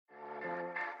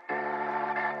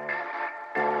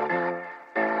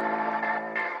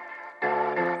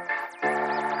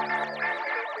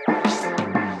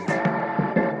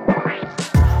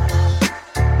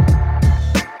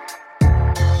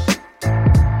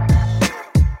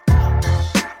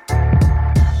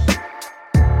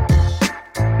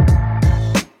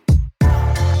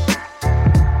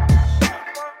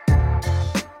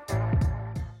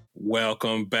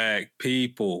Welcome back,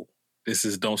 people. This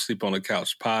is Don't Sleep on the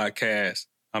Couch podcast.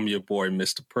 I'm your boy,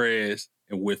 Mr. Prez,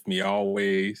 and with me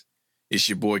always, it's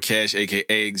your boy Cash,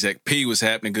 a.k.a. Exec P. What's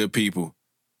happening, good people?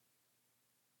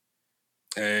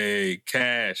 Hey,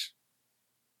 Cash.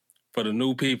 For the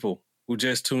new people who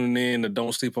just tuning in to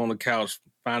Don't Sleep on the Couch,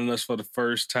 finding us for the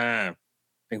first time.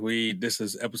 I think this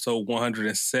is episode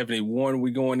 171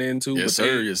 we're going into. Yes,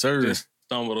 sir. Yes, sir. Just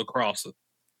stumbled across it.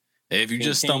 Hey, if you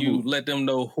just Can stumble, you let them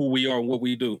know who we are and what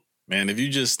we do? man, if you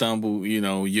just stumble,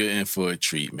 you're in for a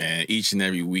treat, man. Each and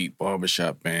every week,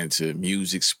 barbershop banter,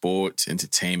 music, sports,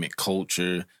 entertainment,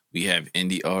 culture. We have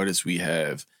indie artists. We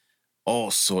have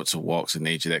all sorts of walks of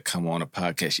nature that come on a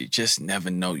podcast. You just never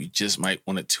know. You just might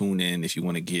want to tune in if you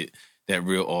want to get that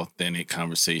real authentic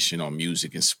conversation on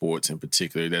music and sports in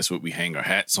particular. That's what we hang our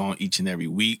hats on each and every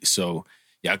week. So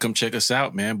y'all come check us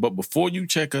out, man. But before you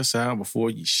check us out, before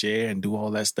you share and do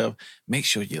all that stuff, make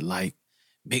sure you like,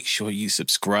 make sure you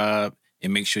subscribe,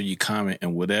 and make sure you comment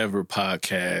in whatever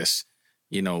podcast,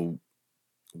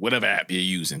 whatever app you're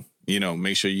using.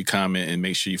 Make sure you comment and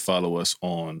make sure you follow us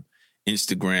on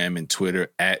Instagram and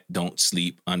Twitter at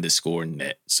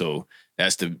don'tsleep_net. So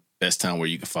that's the best time where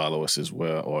you can follow us as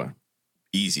well, or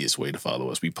easiest way to follow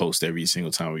us. We post every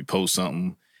single time we post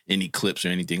something, any clips or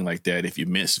anything like that. If you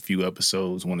miss a few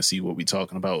episodes, want to see what we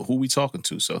talking about, who we talking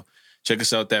to. So check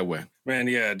us out that way. Man,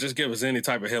 yeah, just give us any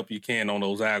type of help you can on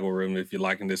those algorithms if you're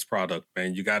liking this product,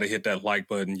 man. You got to hit that like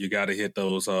button. You got to hit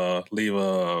those, leave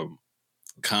a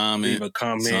comment,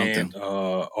 something.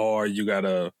 Or you got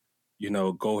to,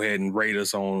 go ahead and rate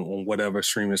us on whatever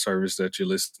streaming service that you're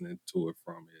listening to it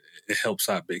from. It helps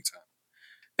out big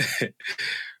time.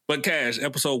 But Cash,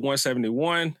 episode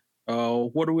 171,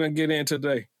 what are we going to get in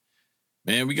today?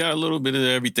 Man, we got a little bit of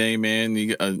everything, man.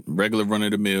 You got a regular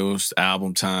run-of-the-mill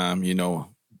album time,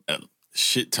 a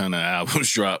shit ton of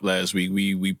albums dropped last week.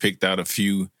 We picked out a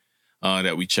few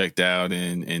that we checked out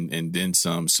and then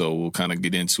some. So we'll kind of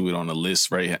get into it on the list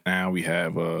right now. We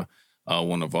have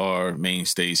one of our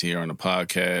mainstays here on the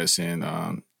podcast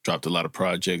and dropped a lot of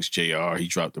projects. JR, he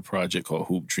dropped a project called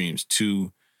Hoop Dreams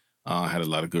 2. Had a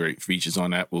lot of great features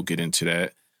on that. We'll get into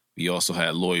that. We also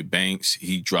had Lloyd Banks.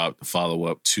 He dropped a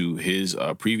follow-up to his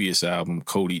previous album,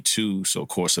 Cody 2, so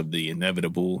Course of the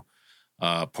Inevitable,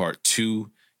 Part 2.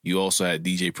 You also had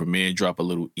DJ Premier drop a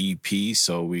little EP,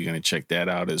 so we're going to check that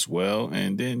out as well.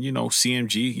 And then,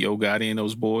 CMG, Yo Gotti and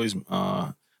those boys,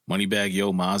 Moneybagg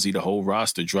Yo, Mozzie, the whole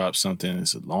roster dropped something.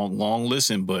 It's a long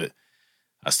listen, but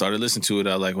I started listening to it.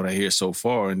 I like what I hear so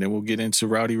far. And then we'll get into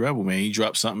Rowdy Rebel, man. He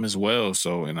dropped something as well.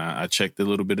 So, and I checked a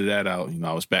little bit of that out.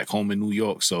 I was back home in New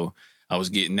York, so I was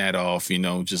getting that off,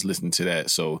 just listening to that.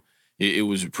 So it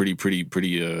was a pretty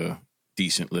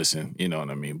decent listen, you know what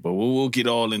I mean? But we'll get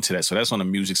all into that. So that's on the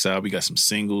music side. We got some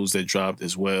singles that dropped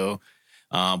as well.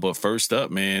 But first up,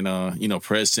 man,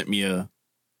 Prez sent me a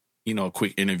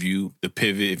quick interview, The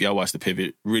Pivot. If y'all watch The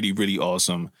Pivot, really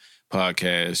awesome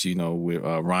podcast, with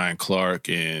Ryan Clark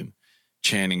and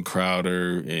Channing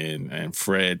Crowder and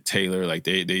Fred Taylor. Like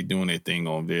they doing their thing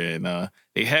on there. And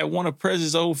they had one of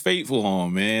Prez's old faithful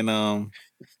on, man,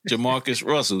 Jamarcus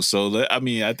Russell. So,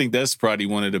 I think that's probably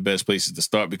one of the best places to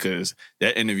start because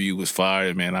that interview was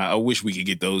fire, man. I wish we could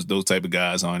get those type of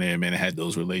guys on there, man, and had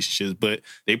those relationships. But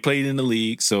they played in the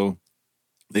league, so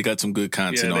they got some good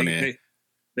content on there.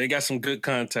 They got some good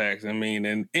contacts. I mean,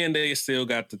 and they still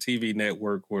got the TV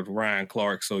network with Ryan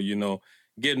Clark. So,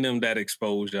 getting them that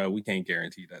exposure, we can't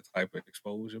guarantee that type of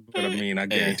exposure. But, I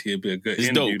guarantee it'll be a good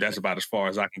interview. Dope. That's about as far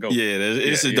as I can go. Yeah,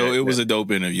 it was a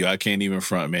dope interview. I can't even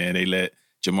front, man. They let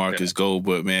Jamarcus go.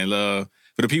 But, man,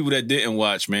 for the people that didn't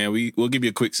watch, man, we'll give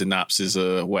you a quick synopsis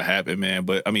of what happened, man.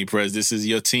 But, Prez, this is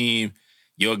your team,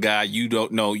 your guy. You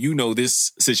don't know. You know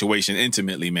this situation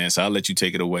intimately, man. So I'll let you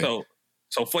take it away.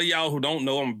 So for y'all who don't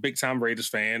know, I'm a big-time Raiders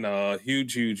fan,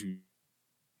 huge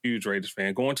Raiders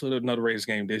fan. Going to another Raiders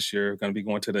game this year. Going to be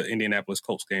going to the Indianapolis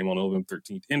Colts game on November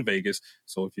 13th in Vegas.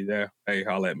 So if you're there, hey,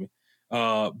 holla at me.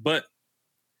 But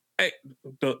hey,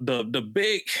 the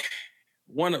big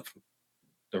one of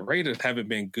the Raiders haven't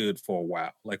been good for a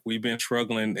while. Like we've been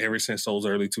struggling ever since those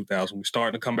early 2000s. We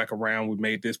started to come back around. We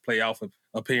made this playoff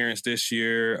appearance this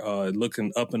year,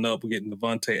 looking up and up. We're getting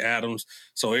Devontae Adams.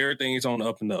 So everything is on the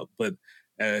up and up. But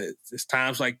it's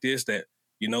times like this that,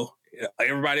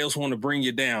 everybody else want to bring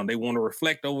you down. They want to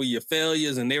reflect over your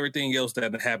failures and everything else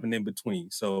that happened in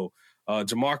between. So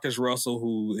Jamarcus Russell,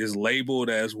 who is labeled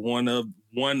as one of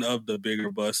the bigger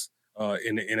busts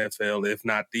in the NFL, if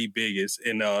not the biggest.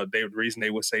 And the reason they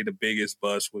would say the biggest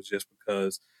bust was just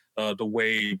because the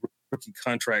way rookie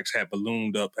contracts had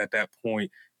ballooned up at that point,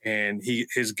 and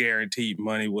his guaranteed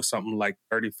money was something like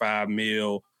 $35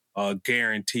 million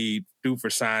guaranteed, due for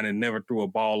signing, never threw a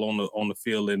ball on the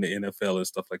field in the NFL and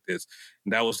stuff like this.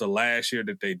 And that was the last year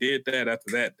that they did that.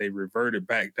 After that, they reverted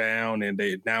back down, and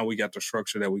now we got the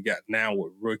structure that we got now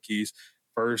with rookies.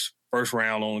 First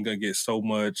round only going to get so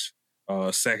much.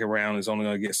 Second round is only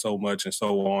going to get so much, and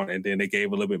so on. And then they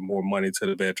gave a little bit more money to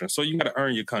the veterans. So you got to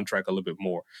earn your contract a little bit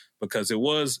more, because it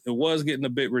was getting a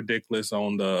bit ridiculous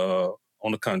on the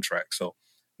contract. So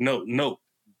no,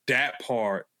 that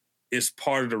part is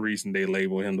part of the reason they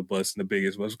label him the bust, and the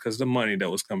biggest was because the money that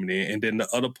was coming in. And then the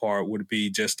other part would be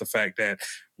just the fact that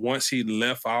once he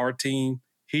left our team,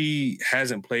 he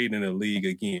hasn't played in the league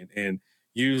again. And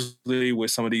usually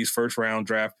with some of these first round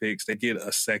draft picks, they get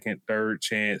a second, third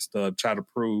chance to try to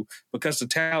prove, because the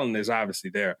talent is obviously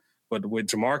there. But with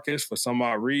Jamarcus, for some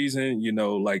odd reason,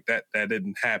 like that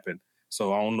didn't happen.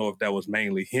 So I don't know if that was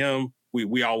mainly him.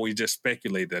 We always just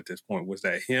speculate at this point. Was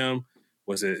that him?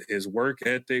 Was it his work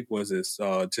ethic? Was it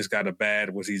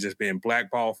was he just being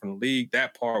blackballed from the league?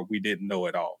 That part we didn't know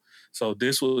at all. So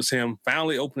this was him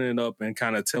finally opening up and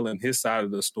kind of telling his side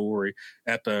of the story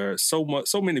after so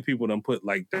many people done put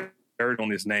like dirt on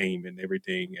his name and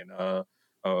everything. And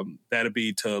that'll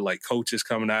be to like coaches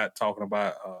coming out talking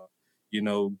about,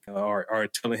 or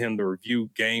telling him to review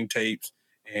game tapes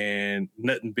and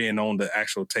nothing being on the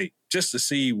actual tape just to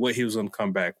see what he was going to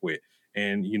come back with.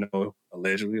 And,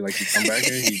 allegedly, like he come back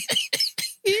and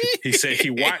he said he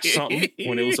watched something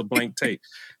when it was a blank tape.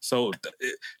 So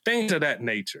things of that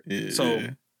nature. Yeah. So,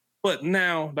 but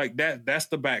now, like that's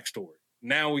the backstory.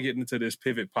 Now we get into this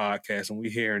pivot podcast and we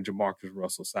hearing Jamarcus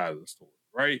Russell's side of the story,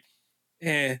 right?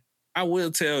 And I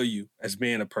will tell you, as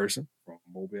being a person from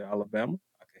Mobile, Alabama,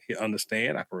 I can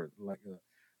understand. I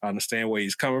understand where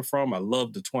he's coming from. I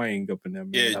love the twang up in there,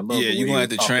 man. You're going to have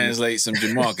to translate some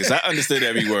Jamarcus. I understood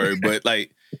every word, but a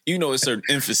certain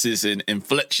emphasis and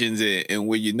inflections and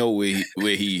where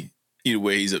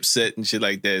where he's upset and shit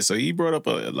like that. So he brought up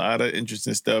a lot of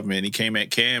interesting stuff, man. He came at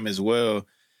Cam as well.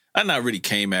 I not really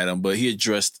came at him, but he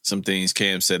addressed some things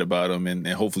Cam said about him, and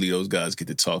hopefully those guys get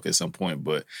to talk at some point.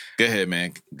 But go ahead,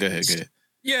 man. Go ahead.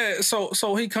 Yeah,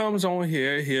 so he comes on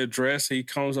here, he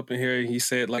comes up in here and he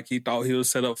said like he thought he was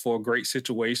set up for a great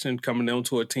situation coming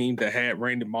onto a team that had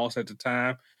Randy Moss at the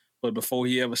time. But before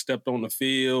he ever stepped on the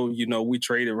field, we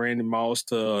traded Randy Moss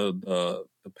to the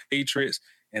Patriots,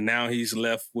 and now he's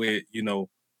left with,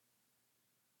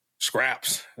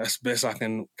 scraps. That's the best I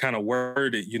can kind of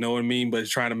word it, you know what I mean? But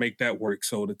trying to make that work.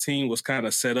 So the team was kind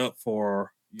of set up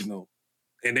for,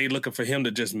 and they looking for him to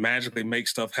just magically make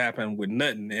stuff happen with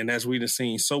nothing. And as we've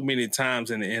seen so many times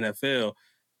in the NFL,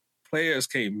 players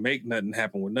can't make nothing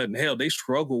happen with nothing. Hell, they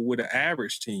struggle with an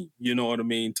average team, you know what I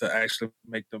mean, to actually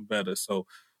make them better. So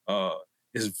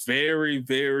it's very,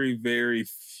 very, very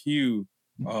few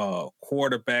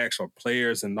quarterbacks or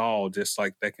players and all just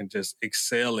like that can just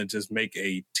excel and just make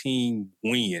a team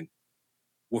win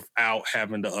without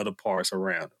having the other parts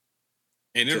around them.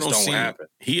 And it don't happen.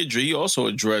 He also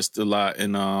addressed a lot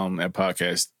in that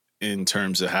podcast in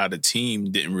terms of how the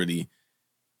team didn't really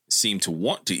seem to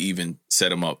want to even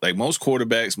set him up. Like most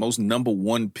quarterbacks, most number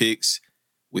one picks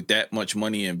with that much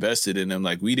money invested in them,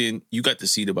 like you got to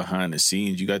see the behind the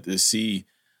scenes. You got to see,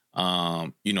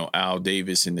 Al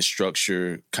Davis and the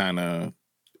structure kind of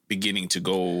beginning to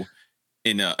go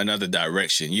in another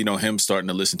direction. Him starting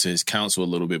to listen to his counsel a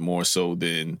little bit more so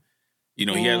than, he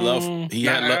had love.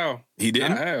 He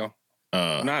didn't. Not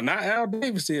Al. Not Al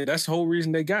Davis did. That's the whole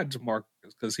reason they got Jamarcus,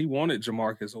 because he wanted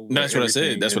Jamarcus over. That's what I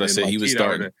said. That's what I said. He was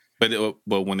starting,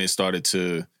 but when it started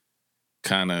to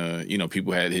kind of,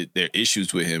 people had their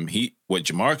issues with him. What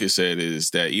Jamarcus said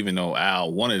is that even though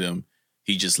Al wanted him,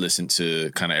 he just listened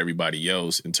to kind of everybody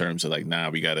else in terms of like,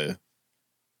 nah, we gotta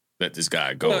let this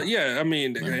guy go. Well, yeah, I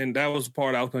mean, and that was the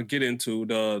part I was going to get into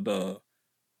the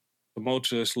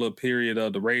tumultuous little period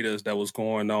of the Raiders that was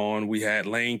going on. We had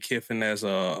Lane Kiffin as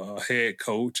a head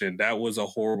coach, and that was a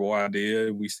horrible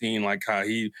idea. We seen like how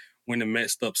he went and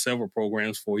messed up several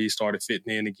programs before he started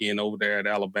fitting in again over there at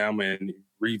Alabama and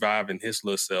reviving his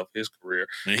little self, his career.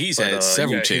 And he's had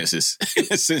several chances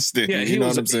since then. Yeah, he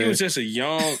was just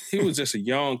a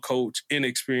young coach,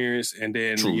 inexperienced, and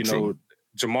then true.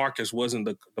 Jamarcus wasn't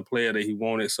the player that he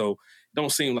wanted, so it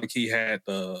don't seem like he had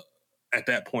at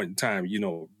that point in time,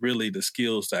 really the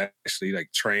skills to actually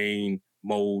like train,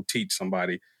 mold, teach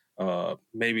somebody.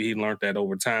 Maybe he learned that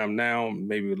over time. Now,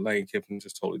 maybe with Lane Kiffin is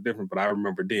just totally different, but I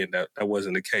remember then that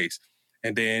wasn't the case.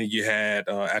 And then you had,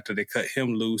 after they cut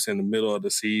him loose in the middle of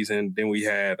the season, then we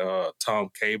had Tom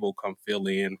Cable come fill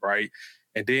in, right?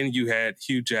 And then you had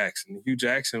Hugh Jackson. Hugh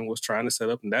Jackson was trying to set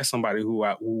up, and that's somebody who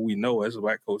we know as a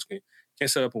black coach can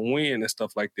set up and win and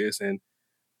stuff like this. And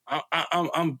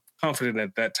I'm confident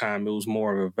at that time. It was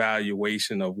more of an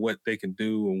evaluation of what they can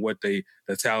do and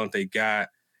the talent they got,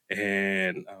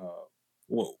 and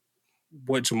what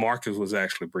Jamarcus was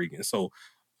actually bringing. So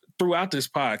throughout this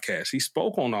podcast, he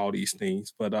spoke on all these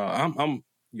things, but I'm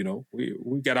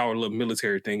we got our little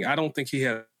military thing. I don't think he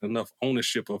had enough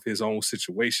ownership of his own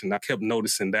situation. I kept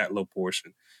noticing that little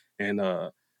portion, and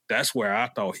that's where I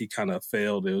thought he kind of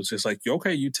failed. It was just like,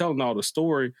 okay, you telling all the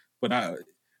story, but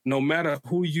no matter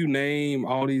who you name,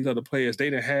 all these other players, they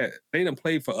didn't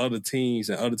play for other teams,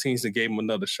 and other teams that gave them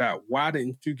another shot. Why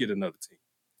didn't you get another team?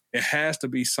 It has to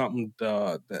be something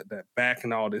that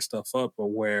backing all this stuff up,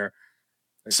 or where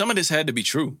some of this had to be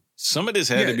true. Some of this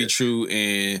had to be true,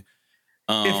 and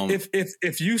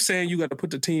if you saying you got to put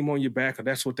the team on your back, or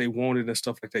that's what they wanted and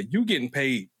stuff like that, you getting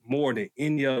paid more than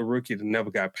any other rookie that never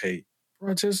got paid.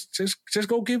 Bro, just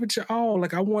go give it your all.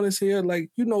 Like, I want to see it.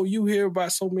 Like, you hear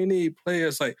about so many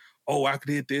players like, oh, I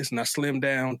did this and I slimmed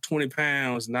down 20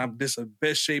 pounds and this is the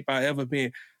best shape I ever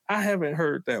been. I haven't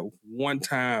heard that one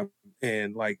time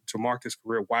in like Jamarcus'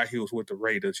 career why he was with the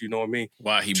Raiders. You know what I mean?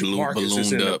 Why he Jamarcus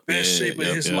is in the up. best shape of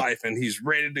his life and he's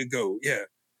ready to go. Yeah.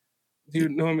 You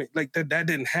know what I mean? Like that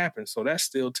didn't happen. So that's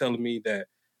still telling me that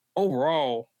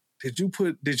overall, did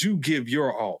you give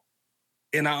your all?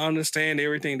 And I understand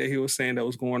everything that he was saying that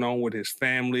was going on with his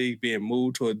family, being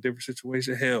moved to a different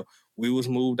situation. Hell, we was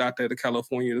moved out there to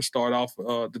California to start off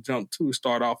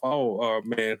our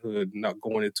manhood, not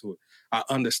going into it. I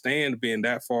understand being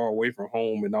that far away from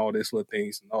home and all this little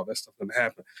things and all that stuff gonna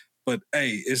happen. But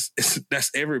hey,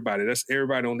 that's everybody. That's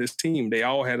everybody on this team. They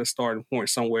all had a starting point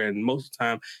somewhere, and most of the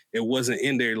time it wasn't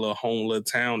in their little home, little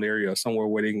town area or somewhere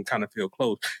where they can kind of feel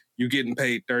close. You're getting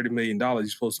paid $30 million. You're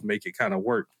supposed to make it kind of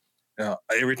work.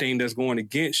 Everything that's going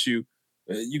against you,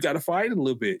 you got to fight a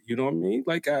little bit. You know what I mean?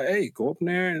 Like, hey, go up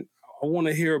there and I want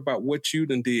to hear about what you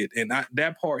done did. And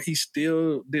that part, he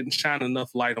still didn't shine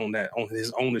enough light on that, on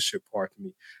his ownership part to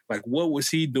me. Like, what was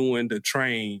he doing to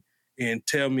train and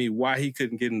tell me why he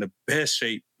couldn't get in the best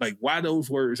shape? Like, why those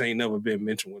words ain't never been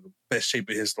mentioned with the best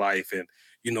shape of his life. And,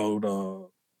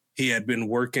 he had been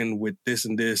working with this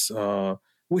and this.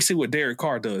 We see what Derek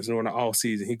Carr does during the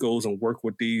offseason. He goes and work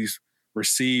with these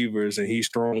receivers and he's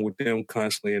strong with them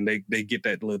constantly, and they get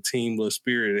that little team, little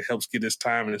spirit. It helps get his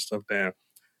timing and stuff down.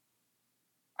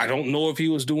 I don't know if he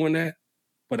was doing that,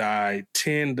 but I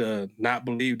tend to not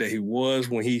believe that he was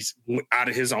when he's out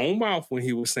of his own mouth when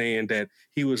he was saying that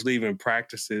he was leaving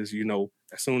practices,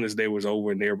 as soon as they was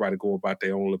over and everybody go about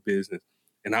their own little business.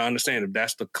 And I understand if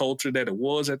that's the culture that it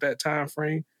was at that time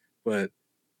frame, but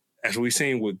as we've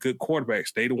seen with good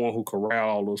quarterbacks, they the one who corral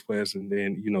all those players and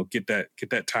then, get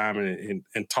that time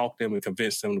and talk them and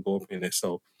convince them to go up in it.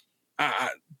 So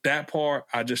that part,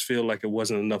 I just feel like it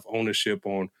wasn't enough ownership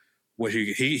on what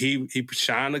he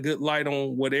shined a good light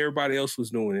on what everybody else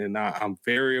was doing. And I'm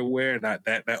very aware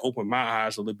that opened my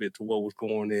eyes a little bit to what was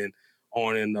going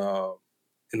on in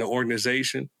the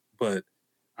organization. But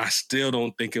I still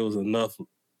don't think it was enough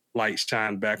light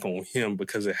shine back on him,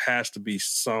 because it has to be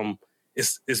some.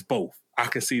 It's both. I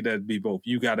can see that be both.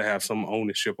 You got to have some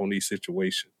ownership on these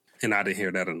situations, and I didn't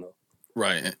hear that enough.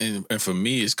 Right, and for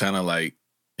me, it's kind of like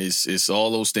it's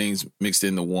all those things mixed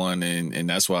into one, and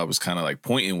that's why I was kind of like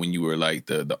pointing when you were like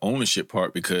the ownership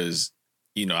part, because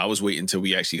I was waiting until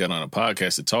we actually got on a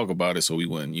podcast to talk about it, so we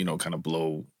wouldn't kind of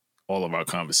blow all of our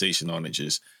conversation on it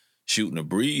just shooting a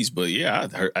breeze. But yeah,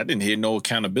 I didn't hear no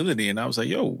accountability, and I was like,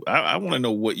 yo, I want to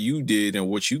know what you did and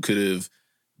what you could have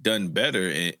done better,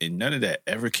 and none of that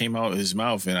ever came out of his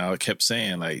mouth. And I kept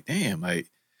saying, like, damn, like,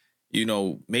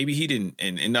 maybe he didn't.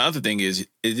 And the other thing is, it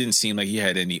didn't seem like he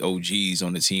had any OGs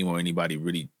on the team or anybody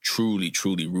really truly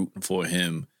rooting for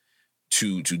him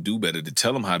to do better, to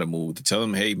tell him how to move, to tell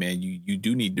him, hey man, you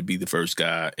do need to be the first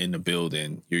guy in the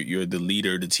building. You're the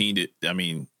leader of the team.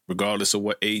 Regardless of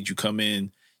what age you come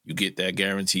in, you get that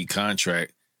guaranteed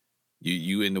contract.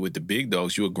 You end up with the big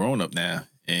dogs. You're a grown up now,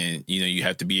 and you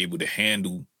have to be able to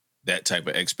handle that type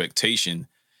of expectation.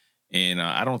 And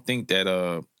I don't think that,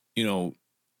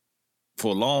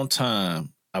 for a long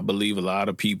time, I believe a lot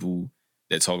of people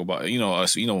that talk about,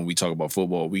 us, when we talk about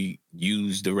football, we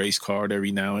use the race card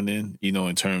every now and then,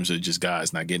 in terms of just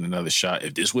guys not getting another shot.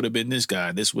 If this would have been this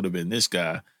guy, this would have been this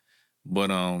guy. But,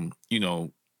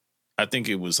 I think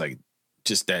it was like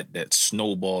just that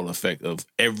snowball effect of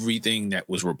everything that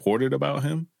was reported about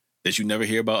him that you never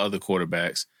hear about other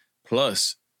quarterbacks,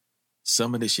 plus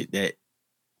some of the shit that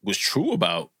was true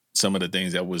about some of the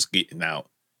things that was getting out.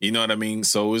 You know what I mean?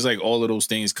 So it was like all of those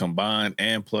things combined,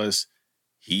 and plus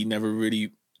he never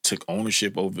really took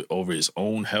ownership over his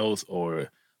own health or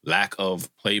lack of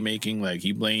playmaking. Like,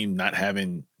 he blamed not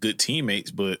having good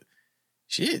teammates, but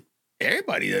shit,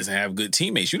 everybody doesn't have good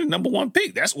teammates. You're the number one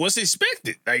pick. That's what's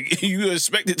expected. Like, you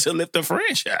expected to lift the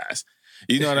franchise.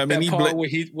 You know what I mean?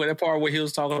 That part where he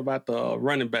was talking about the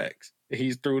running backs.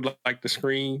 He threw like the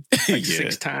screen like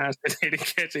 6 times and they didn't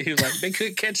catch it. He was like, they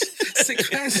couldn't catch 6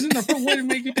 passes in a row. What did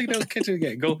make you think they'll catch it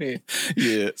again? Go ahead.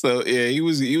 Yeah. So yeah, he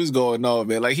was going off,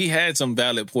 man. Like, he had some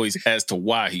valid points as to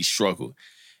why he struggled.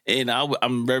 And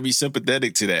I'm very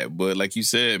sympathetic to that. But like you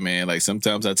said, man, like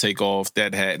sometimes I take off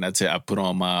that hat and I put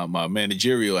on my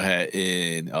managerial hat.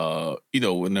 And,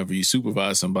 whenever you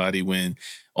supervise somebody, when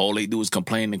all they do is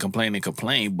complain and complain and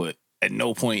complain, but at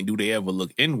no point do they ever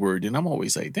look inward. And I'm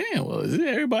always like, damn, well, is it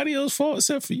everybody else's fault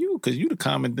except for you? Because you the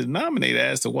common denominator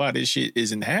as to why this shit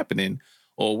isn't happening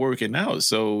or working out.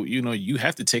 So, you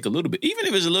have to take a little bit, even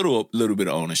if it's a little bit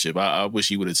of ownership. I wish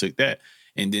he would have took that.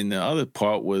 And then the other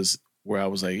part was where I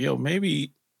was like, yo,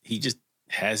 maybe he just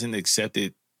hasn't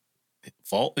accepted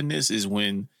fault in this, is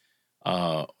when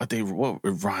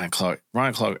Ryan Clark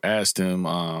asked him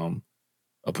a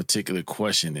particular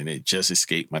question, and it just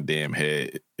escaped my damn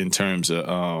head in terms of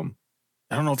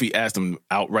I don't know if he asked him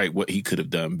outright what he could have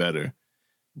done better,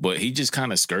 but he just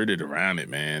kind of skirted around it,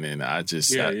 man. And I just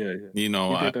He did that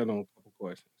on a couple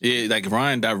questions. Yeah, like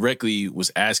Ryan directly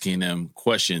was asking him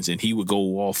questions, and he would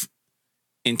go off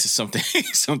into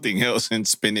something else and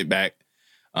spin it back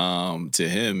to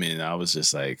him. And I was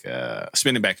just like,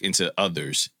 spin it back into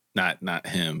others, not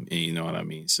him. And you know what I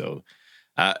mean? So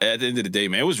at the end of the day,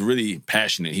 man, it was really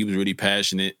passionate. He was really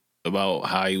passionate about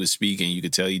how he was speaking. You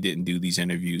could tell he didn't do these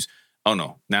interviews. Oh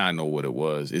no, now I know what it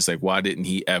was. It's like, why didn't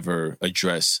he ever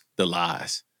address the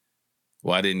lies?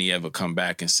 Why didn't he ever come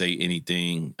back and say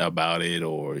anything about it,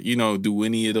 or, do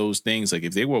any of those things? Like,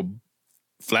 if they were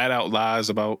flat out lies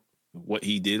about what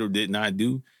he did or did not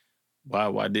do,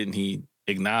 why didn't he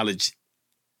acknowledge,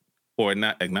 or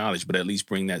not acknowledge, but at least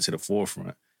bring that to the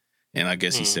forefront? And I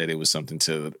guess he said it was something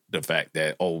to the fact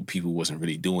that, people wasn't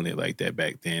really doing it like that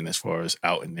back then, as far as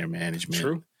out in their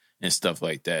management and stuff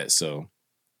like that. So,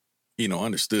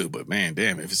 understood. But man,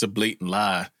 damn, if it's a blatant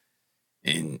lie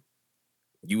and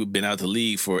you have been out the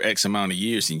league for X amount of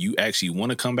years and you actually want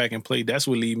to come back and play, that's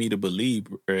what lead me to believe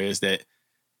is that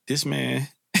this man,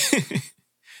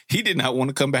 he did not want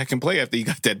to come back and play after he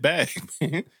got that bag.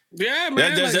 Yeah,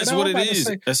 man. That's what it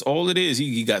is. That's all it is.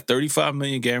 He got $35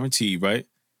 million guaranteed, right?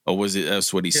 Or was it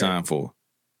that's what he signed for?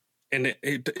 And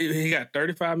he got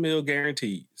 $35 million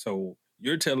guaranteed. So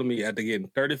you're telling me after getting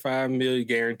 $35 million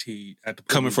guaranteed,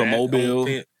 coming from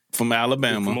Mobile, from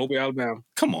Alabama. From Mobile, Alabama.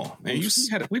 Come on, man.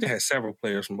 We had several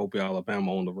players from Mobile,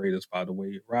 Alabama on the Raiders, by the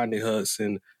way. Rodney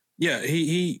Hudson. Yeah,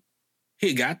 he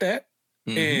got that.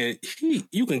 Mm-hmm. And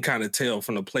you can kind of tell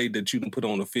from the play that you can put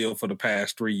on the field for the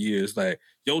past 3 years, like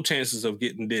your chances of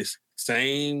getting this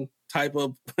same type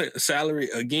of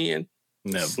salary again,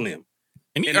 slim.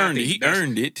 And he earned it. He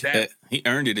earned it. He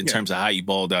earned it in terms of how he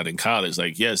balled out in college.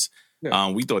 Like, yes,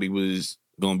 we thought he was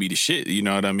going to be the shit. You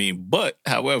know what I mean? But,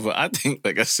 however, I think,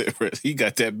 like I said, he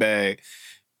got that bag.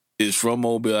 Is from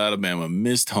Mobile, Alabama,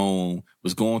 missed home,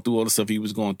 was going through all the stuff he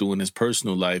was going through in his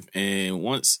personal life. And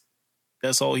once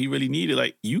that's all he really needed,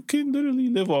 like, you can literally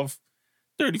live off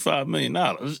 $35 million.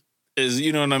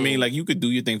 You know what I mean? Like, you could do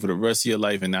your thing for the rest of your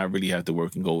life and not really have to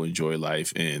work and go enjoy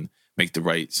life and make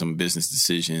some business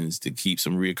decisions to keep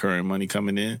some reoccurring money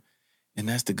coming in. And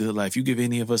that's the good life. You give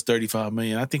any of us $35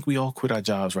 million, I think we all quit our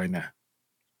jobs right now.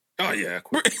 Oh, yeah.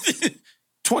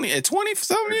 20 for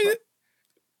some reason?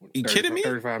 You kidding me?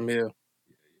 35 mil.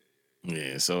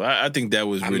 Yeah, so I think that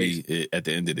was really at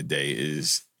the end of the day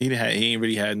is he ain't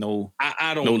really had no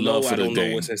I don't no know. love for I don't the know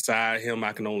game. what's inside him.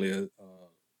 I can only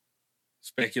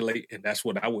speculate, and that's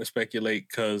what I would speculate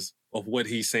because of what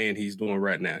he's saying he's doing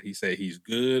right now. He said he's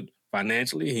good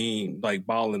financially. He ain't like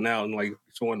balling out and like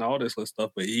showing all this little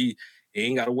stuff, but he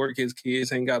ain't got to work. His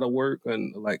kids ain't got to work,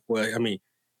 and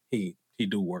he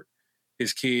do work.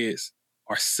 His kids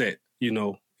are set,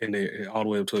 and they're all the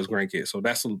way up to his grandkids. So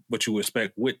that's what you would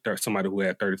expect with somebody who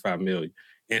had $35 million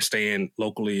and staying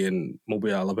locally in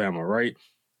Mobile, Alabama, right?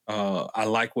 I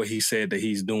like what he said that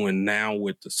he's doing now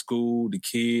with the school, the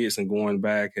kids, and going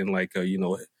back and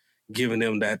giving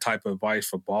them that type of advice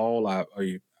for ball.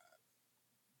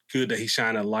 Good that he's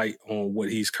shining a light on what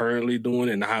he's currently doing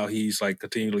and how he's like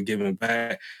continually giving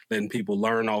back, letting people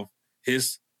learn off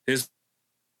his.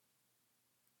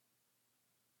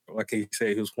 Like he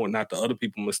said, he was pointing out to other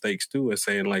people's mistakes too and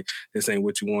saying like, this ain't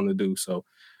what you want to do. So,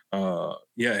 no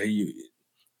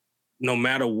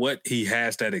matter what, he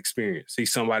has that experience.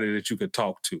 He's somebody that you could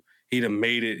talk to. He done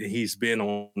made it and he's been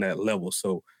on that level.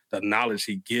 So the knowledge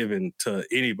he given to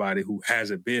anybody who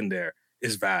hasn't been there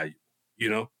is valuable,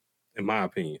 in my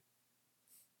opinion.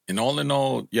 And all in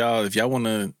all, y'all, if y'all want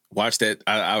to watch that.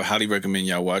 I highly recommend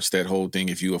y'all watch that whole thing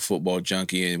if you're a football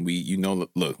junkie. And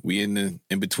look, we in the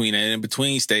in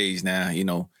between stage now. You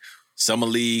know, summer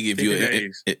league.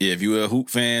 If you're a hoop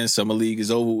fan, summer league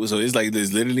is over. So it's like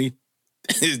there's literally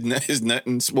it's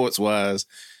nothing sports wise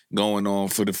going on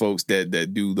for the folks that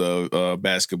do the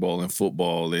basketball and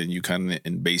football, and you kind of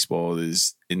in baseball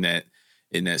is in that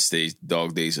stage,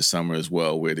 dog days of summer as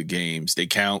well, where the games they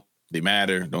count, they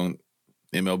matter. Don't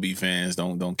MLB fans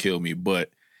don't kill me, but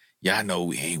y'all know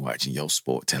we ain't watching your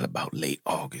sport till about late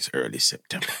August, early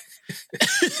September,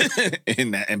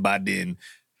 and by then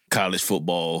college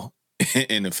football.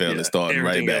 NFL is starting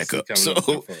right back up.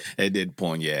 So at that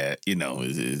point, it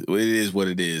is what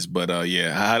it is. But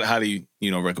how do you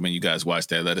recommend you guys watch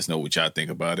that? Let us know what y'all think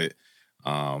about it.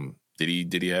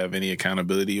 Did he have any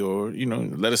accountability, or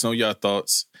let us know your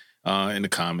thoughts in the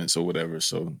comments or whatever.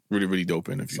 So really, really dope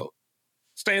interview. So,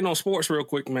 staying on sports real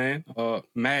quick, man.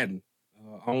 Madden.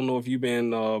 I don't know if you've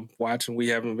been watching. We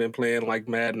haven't been playing like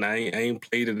Madden. I ain't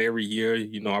played it every year.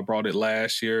 I brought it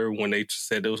last year when they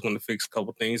said they was going to fix a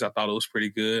couple things. I thought it was pretty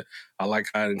good. I like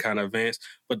how it kind of advanced.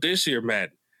 But this year,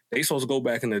 Madden, they supposed to go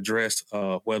back and address, they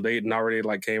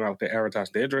already came out with the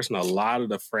advertising. They're addressing a lot of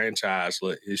the franchise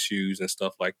issues and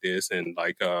stuff like this. And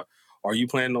are you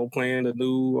planning on playing the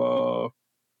new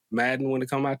Madden when it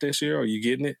come out this year? Are you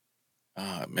getting it?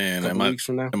 Man,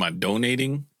 am I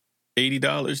donating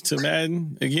 $80 to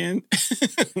Madden again?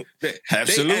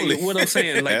 Absolutely. What I'm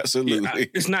saying, absolutely.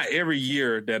 It's not every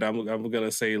year that I'm gonna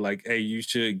say hey, you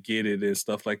should get it and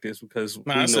stuff like this, because we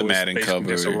know it's a Madden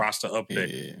cover. It's a roster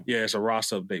update. Yeah, it's a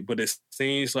roster update. But it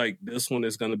seems like this one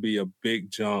is gonna be a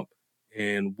big jump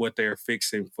in what they're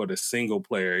fixing for the single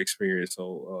player experience.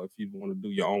 So if you want to do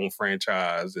your own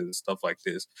franchise and stuff like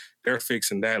this, they're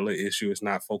fixing that little issue. It's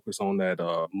not focused on that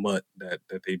mutt that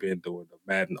they've been doing, the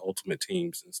Madden Ultimate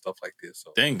Teams and stuff like this.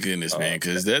 So thank goodness, man,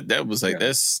 because that was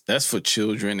that's for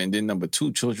children. And then number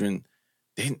two, children,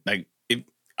 if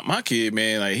my kid,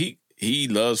 man, he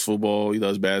loves football, he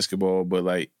loves basketball,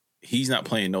 but he's not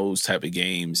playing those type of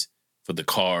games for the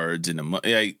cards and the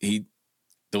money.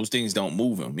 Those things don't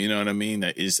move him. You know what I mean?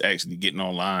 That is actually getting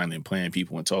online and playing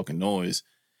people and talking noise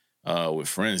with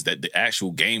friends. That the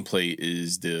actual gameplay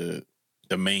is the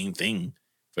main thing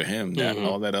for him. That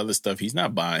all that other stuff he's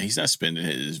not buying. He's not spending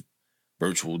his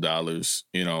virtual dollars,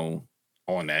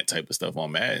 on that type of stuff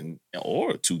on Madden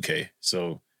or 2K.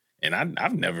 So, and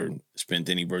I've never spent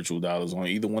any virtual dollars on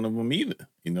either one of them either.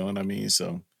 You know what I mean?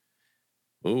 So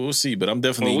we'll see. But I'm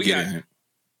definitely getting him.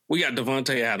 We got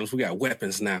Devontae Adams. We got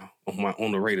weapons now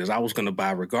on the Raiders. I was going to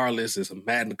buy regardless. It's a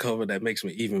Madden cover that makes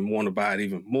me even want to buy it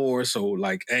even more. So,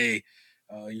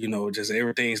 just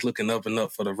everything's looking up and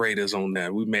up for the Raiders on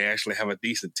that. We may actually have a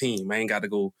decent team. I ain't got to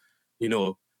go,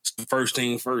 first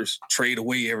team first, trade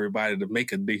away everybody to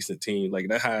make a decent team.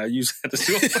 That's how I used to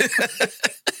do it.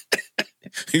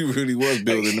 He really was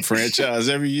building the franchise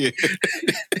every year.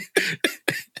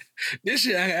 This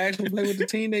year, I actually played with the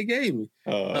team they gave me.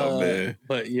 Oh, man.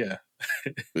 But, yeah.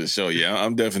 For sure, yeah.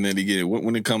 I'm definitely getting it.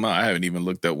 When it come out, I haven't even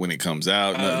looked up when it comes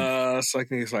out. I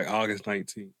think it's August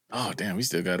 19th. Oh, damn. We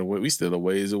still got to wait. We still a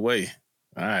ways away.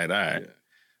 All right. Yeah.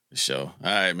 For sure. All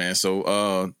right, man.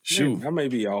 So, shoot. I may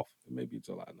be off. It may be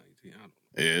July 19th.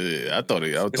 I don't know.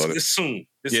 Yeah. I thought it's soon.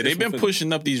 They've been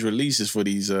pushing up these releases for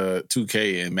these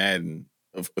 2K and Madden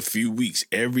a few weeks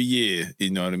every year,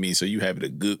 you know what I mean? So you have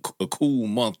it a cool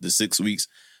month to 6 weeks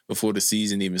before the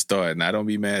season even started. And I don't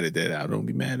be mad at that. I don't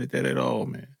be mad at that at all,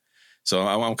 man. So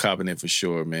I'm copping it for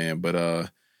sure, man.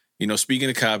 But speaking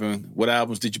of copping, what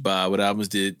albums did you buy? What albums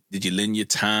did you lend your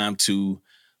time to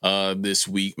this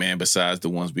week, man? Besides the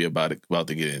ones we about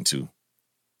to get into.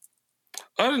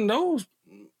 Other than those,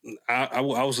 I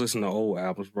was listening to old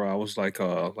albums, bro. I was I'm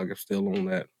still on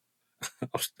that.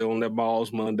 I'm still on that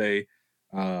Balls Monday.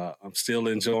 I'm still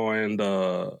enjoying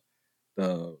the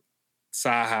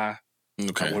Sci-Hi.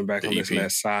 Okay. I went back and listened to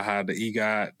that Sci-Hi, the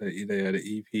EGOT,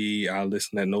 the EP. I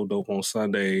listened to No Dope on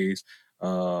Sundays.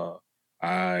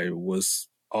 I was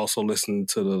also listening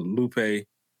to the Lupe. I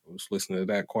was listening to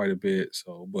that quite a bit.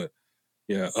 So, but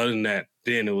yeah, other than that,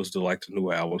 then it was the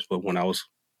new albums. But when I was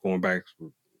going back,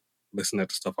 listening to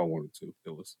the stuff I wanted to, it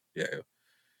was, yeah.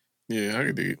 Yeah, I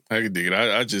could dig it.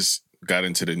 I just got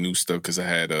into the new stuff because I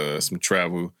had some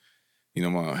travel.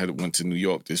 I went to New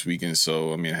York this weekend,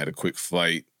 so I had a quick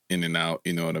flight in and out.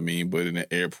 You know what I mean? But in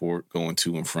the airport, going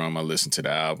to and from, I listened to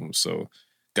the album. So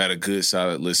got a good,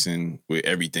 solid listen with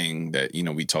everything that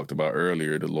we talked about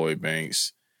earlier: the Lloyd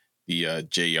Banks, the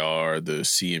JR, the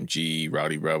CMG,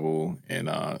 Rowdy Rebel, and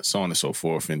so on and so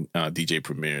forth, and DJ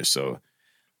Premier. So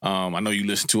I know you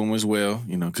listen to him as well,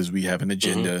 you know, because we have an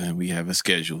agenda and we have a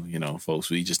schedule, you know, folks.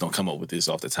 We just don't come up with this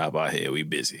off the top of our head. We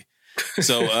busy.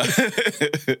 So,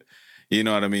 you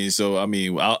know what I mean? So, I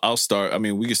mean, I'll start. I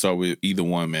mean, we can start with either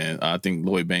one, man. I think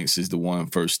Lloyd Banks is the one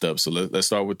first up. So let's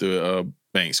start with the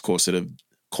Banks, Course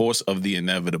of the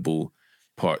Inevitable,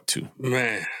 Part 2.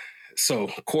 Man, so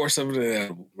Course of the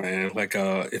Inevitable, man. Like,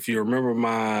 if you remember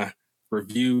my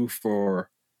review for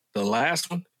the last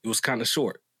one, it was kind of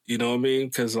short. You know what I mean?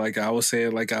 Because, like, I was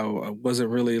saying, like, I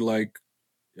wasn't really, like,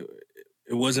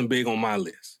 it wasn't big on my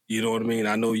list. You know what I mean?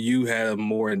 I know you had a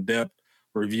more in-depth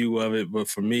review of it, but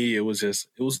for me, it was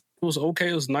okay.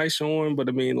 It was nice showing, but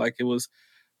I mean, like, it was,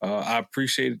 I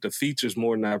appreciated the features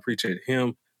more than I appreciated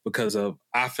him because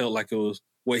I felt like it was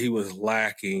what he was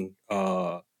lacking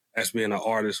as being an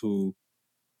artist who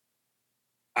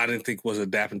I didn't think was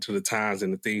adapting to the times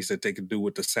and the things that they could do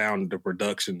with the sound and the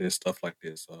production and stuff like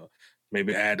this.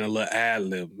 Maybe adding a little ad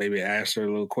lib, maybe answer a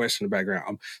little question in the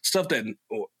background. Stuff that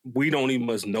we don't even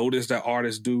must notice that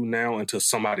artists do now until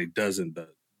somebody doesn't do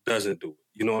it.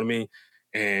 You know what I mean?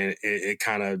 And it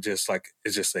kind of just like,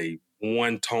 it's just a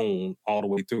one tone all the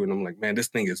way through. And I'm like, man, this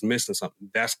thing is missing something.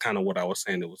 That's kind of what I was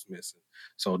saying it was missing.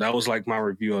 So that was like my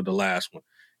review of the last one.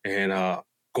 And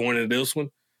going into this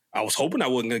one, I was hoping I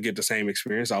wasn't going to get the same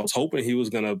experience. I was hoping he was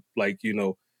going to, like, you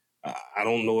know, I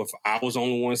don't know if I was the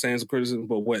only one saying some criticism,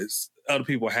 but what other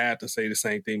people had to say the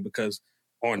same thing, because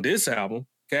on this album,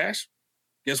 Cash,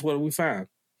 guess what we found?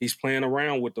 He's playing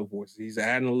around with the voice. He's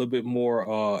adding a little bit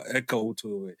more echo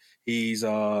to it. He's,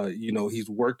 you know, he's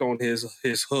worked on his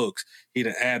hooks. He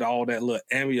done add all that little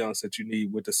ambience that you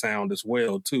need with the sound as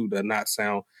well, too, to not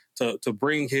sound, to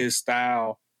bring his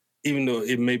style, even though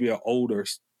it may be an older,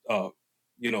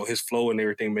 you know, his flow and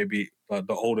everything may be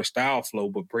the older style flow,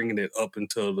 but bringing it up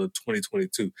until the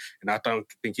 2022. And I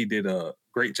think he did a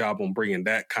great job on bringing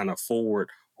that kind of forward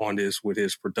on this with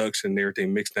his production and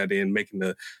everything, mixing that in, making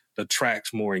the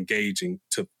tracks more engaging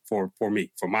for me,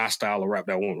 for my style of rap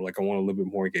that I want. Like, I want a little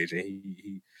bit more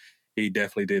engaging. He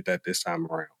definitely did that this time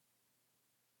around.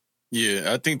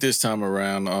 Yeah, I think this time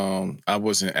around, I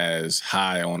wasn't as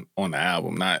high on the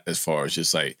album, not as far as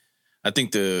just like, I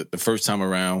think the first time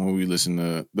around when we listened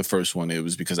to the first one, it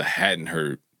was because I hadn't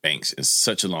heard Banks in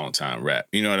such a long time rap.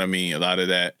 You know what I mean? A lot of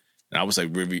that. And I was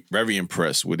like very, very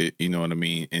impressed with it. You know what I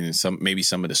mean? And maybe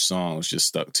some of the songs just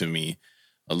stuck to me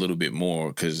a little bit more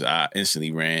because I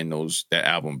instantly ran that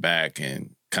album back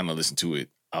and kind of listened to it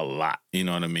a lot. You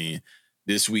know what I mean?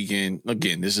 This weekend,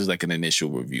 again, this is like an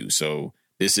initial review. So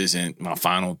this isn't my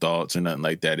final thoughts or nothing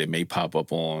like that. It may pop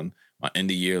up on my end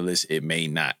of year list. It may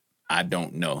not. I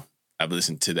don't know. I've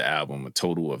listened to the album a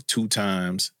total of 2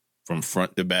 times from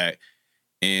front to back.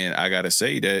 And I got to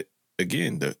say that,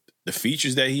 again, the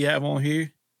features that he have on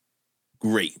here,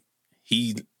 great.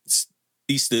 He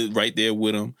stood right there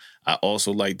with him. I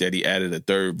also like that he added a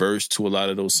third verse to a lot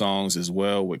of those songs as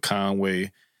well with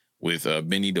Conway, with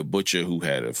Benny the Butcher, who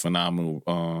had a phenomenal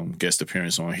guest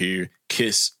appearance on here.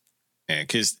 Kiss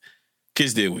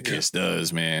did what Kiss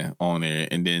does, man, on there.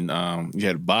 And then you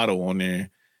had Bottle on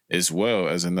there as well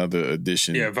as another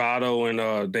addition. Yeah, Vado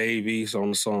and Dave East on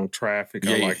the song Traffic.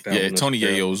 I like that. Yeah, Tony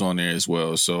Yayo's on there as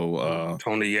well. So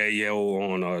Tony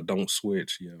Yayo on Don't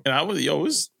Switch. Yeah. And it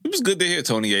was good to hear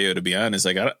Tony Yayo, to be honest.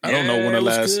 Like I don't know when the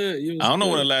last when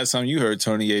the last time you heard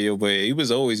Tony Yayo, but he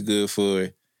was always good for,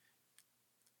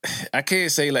 I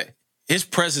can't say, like, his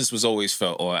presence was always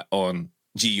felt on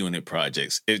G Unit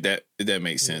projects, if that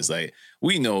makes sense. Like,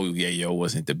 we know Yayo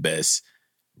wasn't the best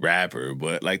rapper,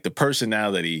 but like the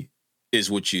personality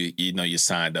is what you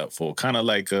signed up for. Kind of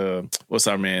like what's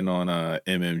our man on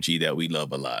MMG that we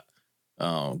love a lot,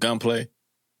 Gunplay.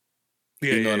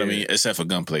 You know what I mean? Except for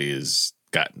Gunplay has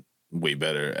gotten way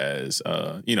better as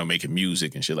making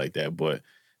music and shit like that. But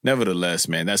nevertheless,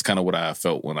 man, that's kind of what I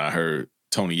felt when I heard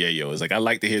Tony Yayo. It's like, I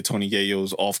like to hear Tony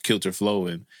Yayo's off kilter flow,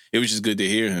 and it was just good to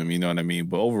hear him. You know what I mean?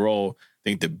 But overall, I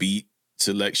think the beat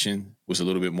selection was a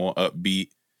little bit more upbeat.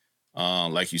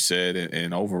 Like you said,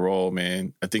 and overall,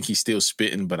 man, I think he's still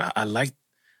spitting, but I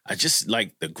just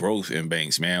like the growth in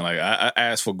Banks, man. Like, I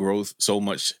asked for growth so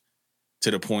much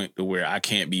to the point to where I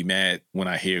can't be mad when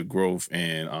I hear growth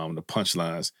and the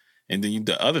punchlines. And then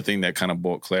the other thing that kind of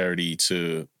brought clarity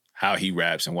to how he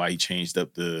raps and why he changed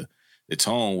up the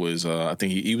tone was, I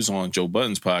think he was on Joe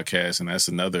Budden's podcast, and that's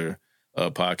another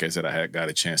podcast that I had got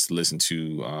a chance to listen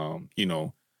to,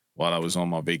 while I was on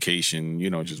my vacation,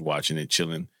 just watching it,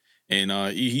 chilling. And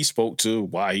he spoke to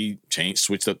why he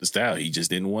switched up the style. He just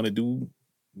didn't want to do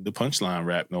the punchline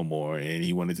rap no more, and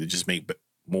he wanted to just make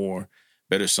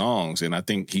better songs. And I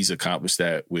think he's accomplished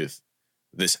that with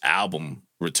this album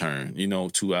return,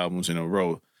 2 albums in a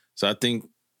row. So I think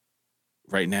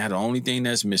right now, the only thing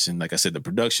that's missing, like I said, the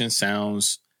production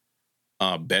sounds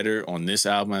better on this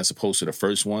album as opposed to the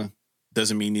first one.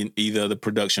 Doesn't mean either the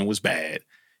production was bad.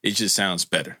 It just sounds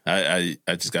better. I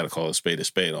just got to call a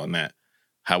spade on that.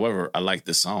 However, I like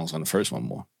the songs on the first one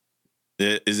more.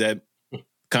 Is that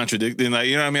contradicting? Like,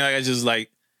 you know what I mean? Like, I just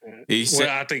like.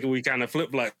 I think we kind of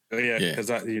flip like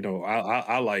because I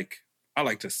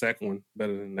like the second one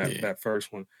better than that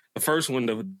first one. The first one,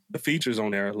 the features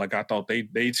on there, like I thought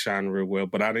they shine real well,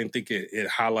 but I didn't think it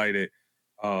highlighted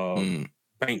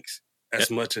Banks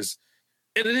as much as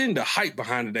it didn't. The hype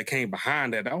behind it that came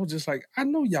behind that, I was just like, I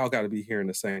know y'all got to be hearing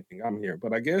the same thing I'm hearing,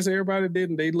 but I guess everybody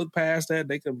didn't. They look past that.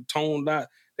 They can tone that.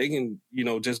 They can,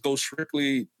 just go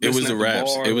strictly. It was the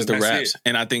raps. It was the raps.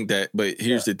 And I think that, but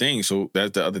here's the thing. So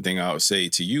that's the other thing I would say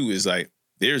to you is like,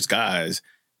 there's guys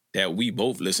that we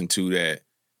both listen to that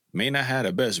may not have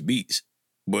the best beats,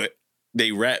 but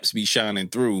they raps be shining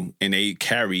through and they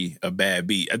carry a bad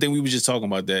beat. I think we were just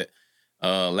talking about that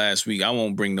last week. I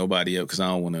won't bring nobody up because I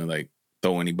don't want to like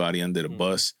throw anybody under the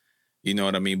bus. You know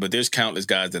what I mean? But there's countless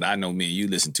guys that I know me and you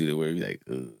listen to that where you're like,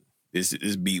 this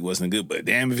beat wasn't good, but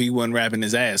damn if he wasn't rapping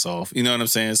his ass off. You know what I'm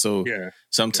saying? So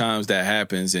sometimes that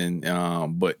happens. And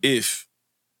but if,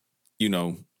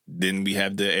 then we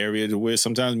have the area to where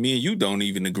sometimes me and you don't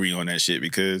even agree on that shit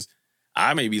because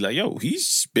I may be like, yo, he's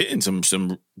spitting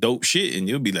some dope shit. And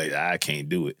you'll be like, I can't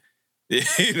do it.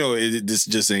 This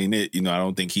just ain't it. I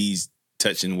don't think he's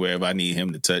touching wherever I need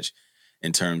him to touch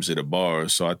in terms of the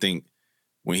bars. So I think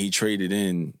when he traded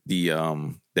in the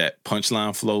that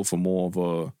punchline flow for more of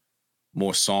a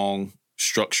more song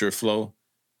structure flow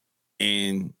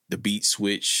and the beat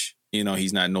switch,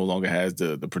 he's no longer has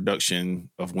the production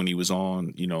of when he was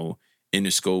on,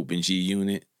 Interscope and G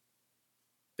Unit.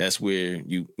 That's where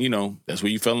that's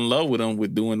where you fell in love with him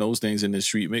with doing those things in the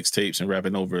street mixtapes and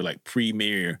rapping over like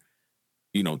premier,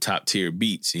 top tier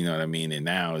beats, you know what I mean? And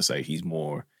now it's like he's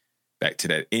more back to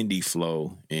that indie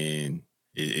flow and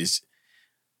it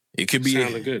could be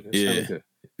sounding good. Sounded good.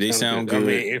 They sound good. I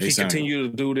mean, if he continue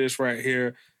to do this right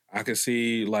here, I could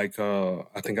see like I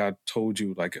think I told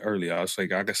you like earlier. I was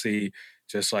like I could see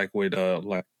just like with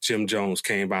like Jim Jones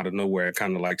came out of nowhere and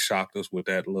kind of like shocked us with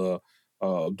that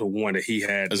the one that he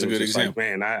had. That's a good example.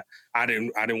 Like, man, I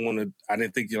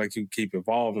didn't think like you keep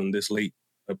evolving this late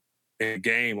in the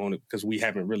game on it because we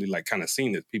haven't really like kind of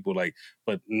seen it. People like,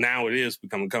 but now it is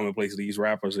becoming commonplace. These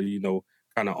rappers are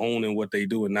kind of owning what they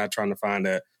do and not trying to find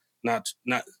that not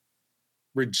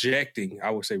rejecting. I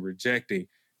would say rejecting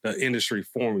the industry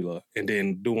formula and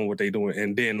then doing what they're doing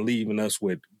and then leaving us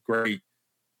with great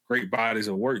bodies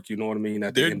of work. You know what I mean?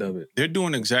 At the end of it, they're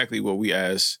doing exactly what we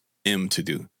asked M to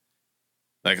do.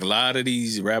 Like a lot of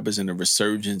these rappers and the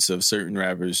resurgence of certain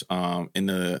rappers in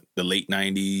the late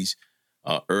 90s,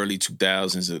 early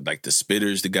 2000s, like the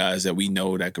spitters, the guys that we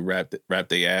know that could rap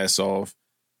their ass off,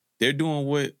 they're doing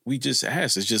what we just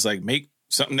asked. It's just like make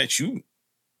something that you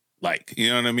like, you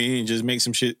know what I mean? Just make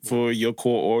some shit for your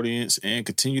core audience and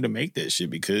continue to make that shit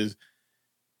because,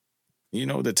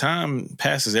 the time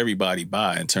passes everybody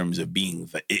by in terms of being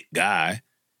the it guy.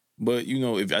 But,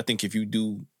 if you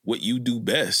do what you do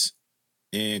best,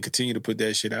 and continue to put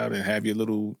that shit out and have your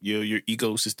little your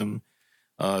ecosystem,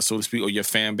 so to speak, or your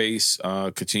fan base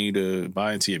continue to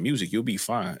buy into your music, you'll be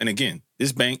fine. And again,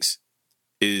 this Banks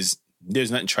there's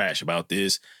nothing trash about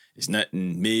this. There's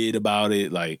nothing mid about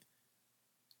it. Like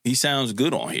he sounds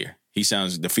good on here.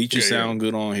 The features sound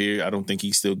good on here. I don't think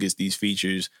he still gets these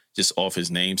features just off his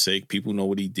namesake. People know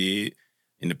what he did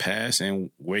in the past and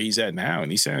where he's at now,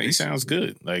 and he sounds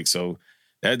good. Like so,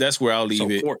 that's where I'll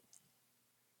leave it.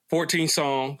 14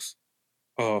 songs,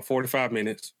 45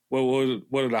 minutes. What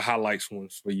are the highlights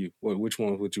ones for you? Which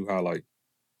ones would you highlight?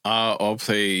 I'll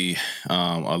play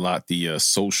a lot the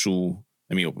social.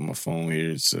 Let me open my phone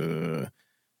here. It's the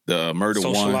Murder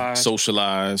One,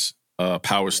 Socialize,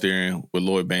 Power Steering with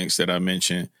Lloyd Banks that I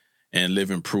mentioned, and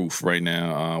Living Proof right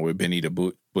now with Benny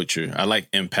the Butcher. I like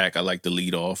Impact. I like the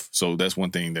lead off. So that's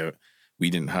one thing that we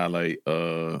didn't highlight.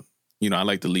 I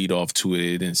like the lead off to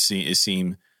it, and it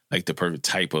seemed like the perfect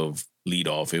type of lead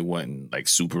off. It wasn't like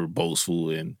super boastful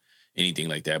and anything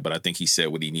like that, but I think he said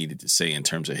what he needed to say in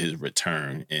terms of his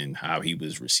return and how he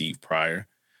was received prior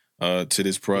to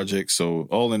this project. So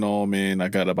all in all, man, I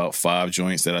got about 5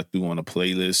 joints that I threw on a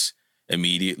playlist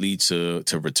immediately to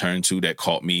return to that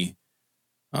caught me.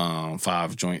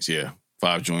 5 joints.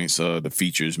 The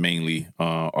features mainly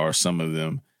are some of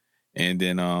them. And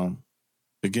then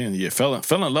again, Fell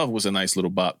in Love was a nice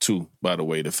little bop too, by the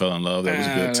way. The Fell in Love, that was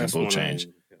a good tempo change.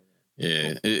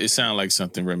 Yeah, it sounded like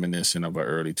something reminiscent of an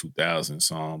early 2000s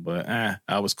song, but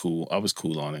I was cool. I was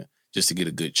cool on it. just to get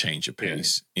a good change of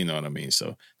pace. You know what I mean?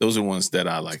 So those are ones that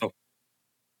I like.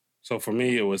 So for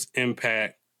me, it was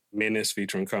Impact, Menace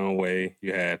featuring Conway.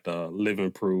 You had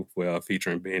Living Proof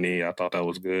featuring Benny. I thought that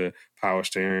was good. Power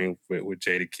Steering with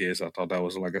Jadakiss. I thought that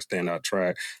was like a standout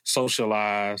track.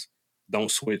 Socialize,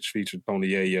 Don't Switch featuring Tony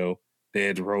Yayo.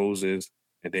 Dead Roses,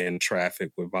 and then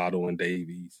Traffic with Vado and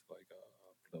Davies. Like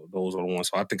those are the ones.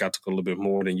 So I think I took a little bit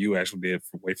more than you actually did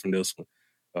away from this one.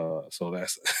 So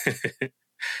that's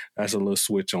that's a little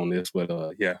switch on this. But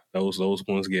yeah, those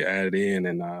ones get added in,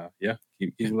 and yeah,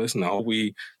 keep listening. I hope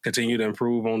we continue to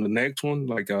improve on the next one.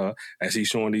 Like as he's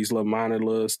showing these little minor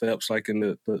little steps, like in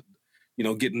the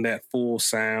getting that full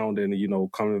sound,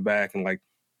 and coming back and like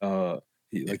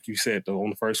you said,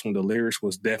 on the first one, the lyrics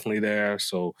was definitely there.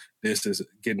 So this is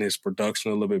getting his production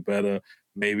a little bit better.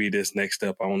 Maybe this next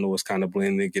step, I don't know, it's kind of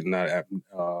blending, getting it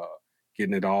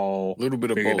all a little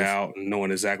bit of figured both. out, and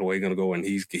knowing exactly where he's going to go, and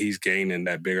he's gaining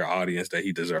that bigger audience that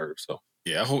he deserves. So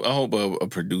yeah, I hope a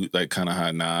produce like kind of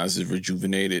how Nas is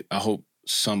rejuvenated. I hope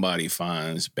somebody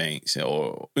finds Banks,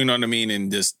 or you know what I mean, and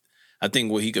just I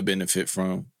think what he could benefit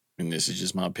from, and this is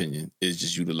just my opinion, is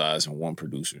just utilizing one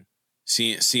producer.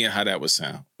 Seeing how that would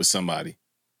sound with somebody.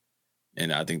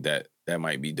 And I think that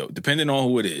might be dope. Depending on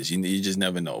who it is. You just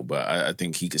never know. But I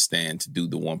think he could stand to do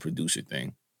the one producer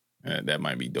thing. That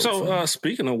might be dope. So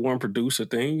speaking of one producer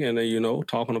thing, and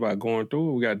talking about going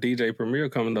through, we got DJ Premier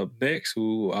coming up next,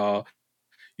 who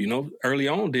early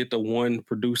on did the one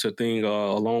producer thing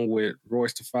along with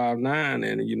Royce da 5'9",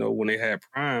 and when they had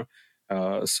Prime.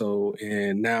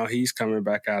 And now he's coming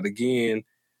back out again.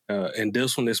 And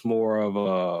this one is more of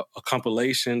a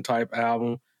compilation type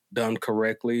album done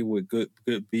correctly with good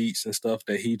beats and stuff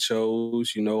that he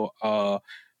chose.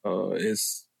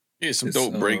 It's some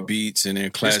dope break beats and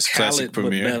then classic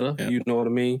Premier. But better, yeah. You know what I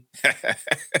mean?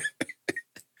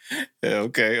 Yeah,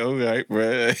 okay, all right,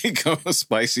 bro. Come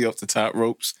spicy up the top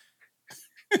ropes.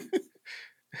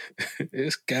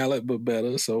 It's Khaled, but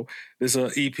better. So this is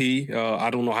an EP. I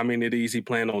don't know how many of these he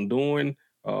planned on doing.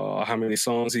 How many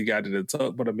songs he got in the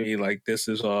tuck, but I mean, like, this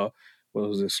is what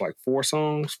was this, like 5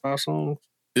 songs?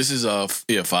 This is 5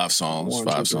 songs. 1,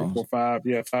 2, 3, 4, 5.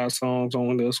 Yeah, 5 songs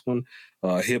on this one.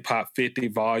 Hip Hop 50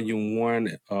 Volume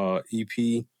 1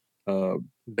 EP.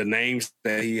 The names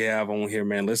that he have on here,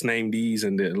 man. Let's name these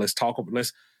and let's talk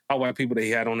about people that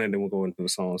he had on there, and then we'll go into the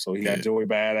song. So he got Joey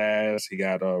Badass, he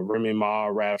got Remy Ma,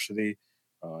 Rhapsody,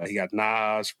 he got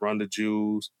Nas, Run the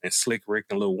Jewels, and Slick Rick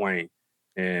and Lil Wayne.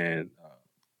 And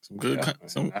some good. I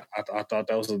thought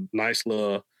that was a nice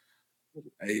little.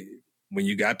 When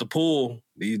you got the pull,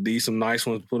 these some nice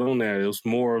ones to put on there. It was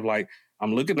more of like,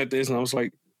 I'm looking at this and I was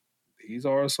like, these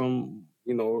are some,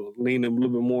 leaning a little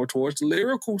bit more towards the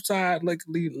lyrical side, like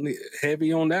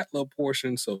heavy on that little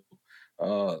portion. So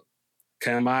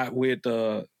came out with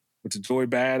the Joey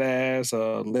Badass,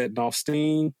 Letting Off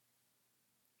Steam.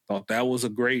 Thought that was a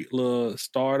great little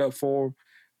startup for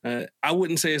him. I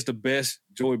wouldn't say it's the best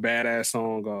Joey Badass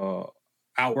song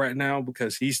out right now,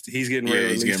 because he's getting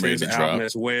ready to release his album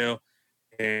as well.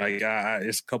 And like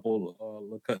it's a couple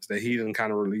of cuts that he done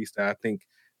kind of released that I think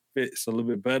fits a little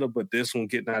bit better. But this one,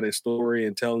 getting out his story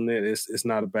and telling it's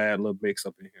not a bad little mix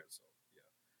up in here. So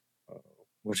yeah,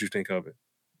 what you think of it?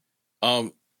 I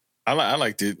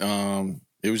liked it.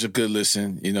 It was a good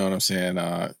listen. You know what I'm saying?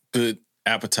 Good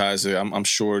appetizer. I'm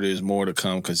sure there's more to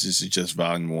come, because this is just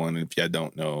volume 1. And if y'all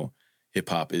don't know, hip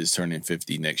hop is turning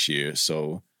 50 next year,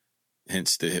 so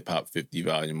hence the Hip Hop 50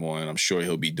 volume 1. I'm sure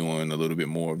he'll be doing a little bit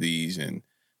more of these and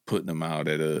putting them out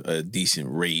at a decent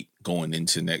rate going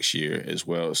into next year as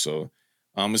well. So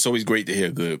it's always great to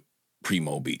hear good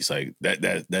Primo beats. Like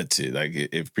that's it. Like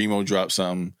if Primo drops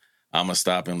something, I'm gonna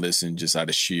stop and listen just out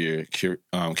of sheer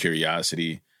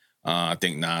curiosity. I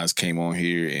think Nas came on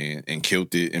here and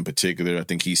killed it. In particular, I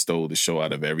think he stole the show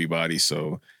out of everybody.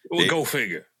 So go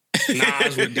figure.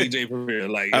 Nas with DJ Premier,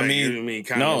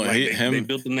 they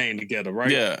built the name together,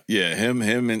 right? Yeah.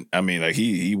 Him, and I mean, like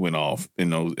he went off in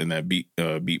that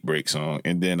beat break song,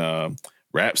 and then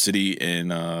Rhapsody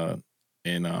and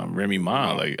Remy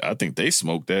Ma, like I think they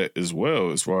smoked that as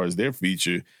well as far as their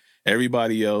feature.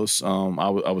 Everybody else,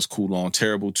 I was cool on.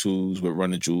 Terrible Twos with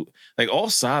Run the Jewel, like all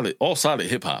solid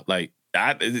hip hop. Like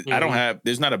I don't have.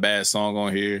 There's not a bad song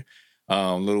on here.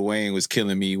 Lil Wayne was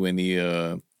killing me when he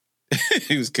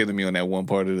was killing me on that one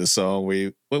part of the song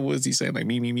where what was he saying? Like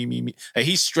me. Like,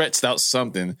 he stretched out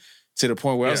something to the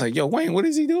point where I was like, yo, Wayne, what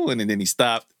is he doing? And then he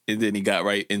stopped, and then he got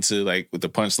right into like what the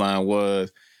punchline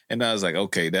was. And I was like,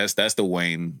 okay, that's the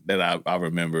Wayne that I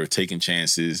remember taking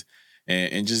chances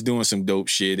and just doing some dope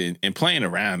shit and playing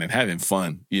around and having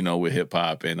fun, with hip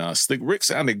hop. And Slick Rick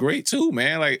sounded great too,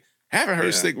 man. Like Haven't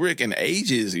heard Slick Rick in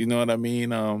ages. You know what I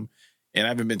mean? And I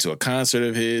haven't been to a concert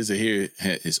of his to hear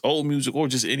his old music or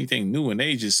just anything new in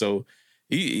ages. So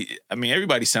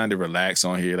everybody sounded relaxed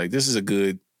on here. Like, this is a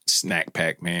good snack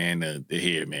pack, man, to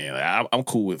hear, man. Like, I'm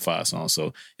cool with 5 songs.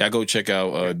 So y'all go check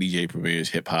out DJ Premier's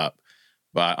Hip Hop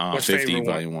by 50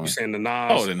 Volume 1. You saying the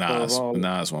Nas? Oh, the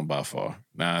Nas one by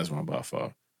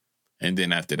far. And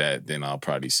then after that, then I'll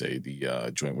probably say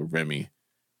the joint with Remy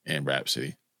and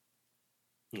Rhapsody.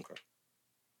 Okay.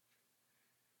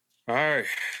 All right.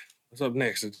 What's up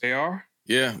next? Is JR?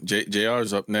 Yeah, JR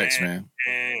is up next, man.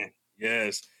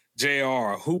 Yes.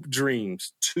 JR, Hoop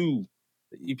Dreams 2.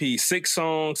 The EP, 6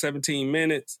 songs, 17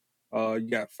 minutes. You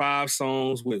got 5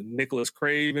 songs with Nicholas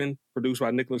Craven, produced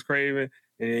by Nicholas Craven.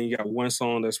 And then you got 1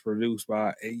 song that's produced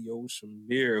by Ayo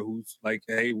Shamir, who's like,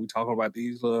 hey, we talking about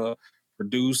these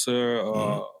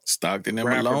producer Stockton and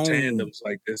rapper Malone tandems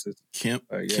like this. Is Kemp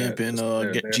and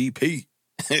GP.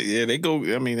 Yeah, they go.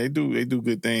 I mean, they do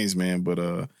good things, man.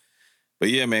 But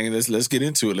yeah, man, let's get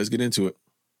into it.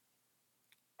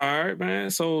 All right,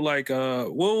 man. So, like, what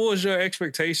was your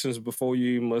expectations before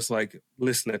you must like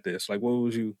listen at this? Like, what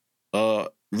was you?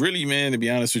 Really, man, to be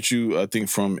honest with you, I think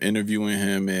from interviewing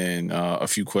him and a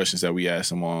few questions that we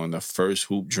asked him on the first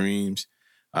Hoop Dreams,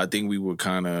 I think we were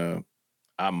kind of,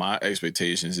 my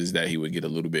expectations is that he would get a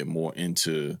little bit more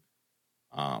into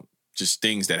just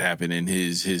things that happened in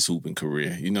his hooping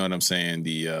career. You know what I'm saying?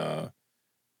 The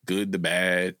good, the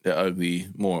bad, the ugly,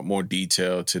 more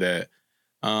detail to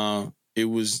that. It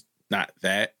was not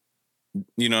that.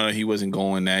 You know, he wasn't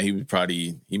going that.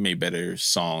 He made better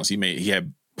songs. He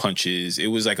had punches. It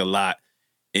was like a lot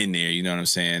in there, you know what I'm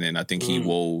saying? And I think he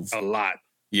wove a lot.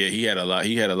 Yeah, he had a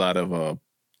lot of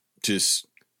just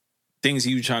things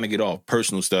he was trying to get off,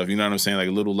 personal stuff, you know what I'm saying? Like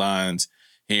little lines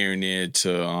here and there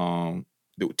to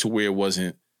where it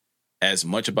wasn't as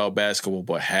much about basketball,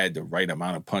 but had the right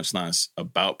amount of punchlines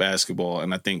about basketball.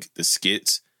 And I think the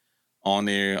skits on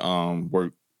there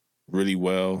worked really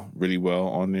well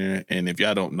on there. And if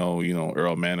y'all don't know, you know,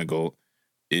 Earl Manigault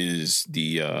is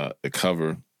the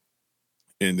cover,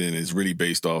 and then it's really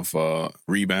based off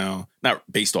Rebound. Not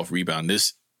based off Rebound.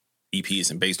 This EP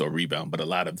isn't based off Rebound, but a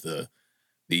lot of the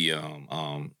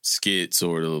skits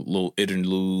or the little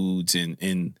interludes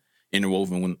and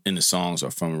interwoven in the songs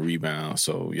are from Rebound.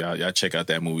 So y'all check out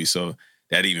that movie. So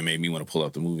that even made me want to pull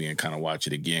up the movie and kind of watch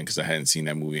it again because I hadn't seen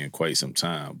that movie in quite some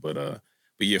time. But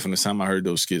yeah, from the time I heard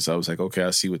those skits, I was like, okay,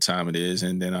 I see what time it is.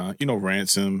 And then you know,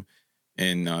 Ransom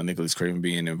and Nicholas Craven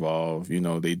being involved, you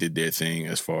know, they did their thing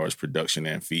as far as production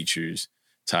and features.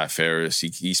 Todd Ferris,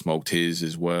 he smoked his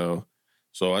as well.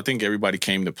 So I think everybody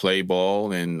came to play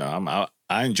ball, and I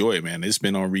enjoy it, man. It's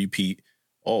been on repeat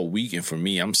all week, and for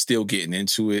me, I'm still getting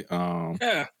into it.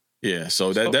 Yeah.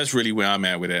 So that's really where I'm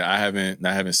at with it. I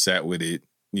haven't sat with it,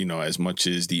 you know, as much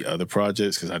as the other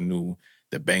projects because I knew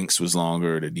the Banks was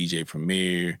longer, the DJ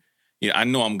Premier. Yeah, I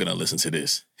know I'm gonna listen to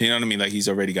this. You know what I mean? Like he's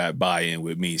already got buy-in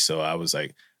with me, so I was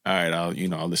like, all right, I'll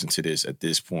listen to this at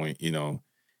this point, you know,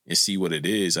 and see what it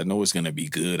is. I know it's gonna be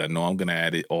good. I know I'm gonna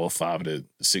add it all 5 of the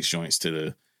 6 joints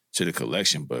to the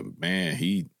collection. But man,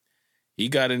 he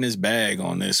got in his bag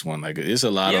on this one. Like it's a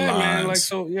lot of lines. Man, like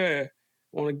so, yeah.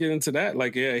 Want to get into that?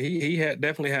 Like, yeah, he had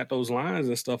definitely had those lines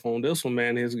and stuff on this one,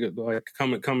 man. His good, like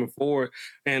coming forward,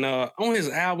 and on his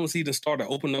albums, he just started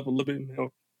opening up a little bit, you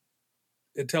know,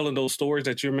 and telling those stories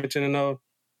that you're mentioning.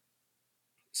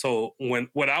 So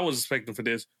what I was expecting for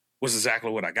this was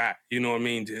exactly what I got. You know what I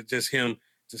mean? Just him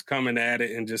just coming at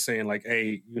it and just saying like,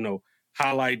 hey, you know,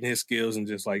 highlighting his skills and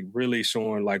just like really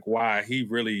showing like why he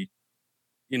really,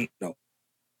 you know,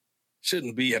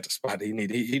 shouldn't be at the spot he need.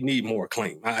 He need more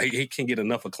acclaim. He can't get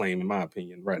enough acclaim, in my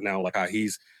opinion, right now. Like how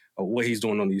what he's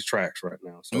doing on these tracks right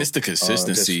now. So, and it's the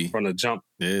consistency from the jump.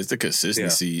 Yeah, it's the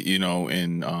consistency, you know,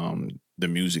 in the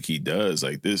music he does.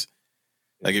 Like this,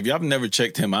 like if y'all have never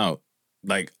checked him out,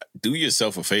 like do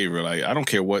yourself a favor. Like I don't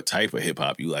care what type of hip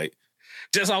hop you like.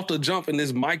 Just off the jump in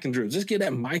this mic and drill, just give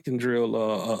that mic and drill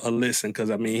a listen.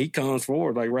 Because, I mean, he comes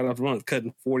forward like right off the run,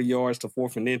 cutting 40 yards to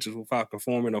 4th and inches without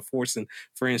conforming or forcing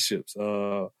friendships.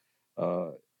 If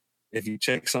you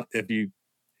check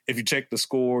the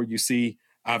score, you see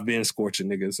I've been scorching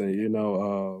niggas. And, you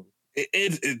know,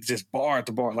 it just bar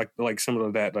to bar, like some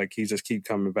of that, like he just keep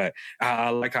coming back. I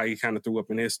like how he kind of threw up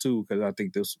in his too, because I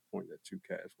think this was the point that you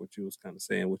cast, what you was kind of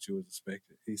saying, what you was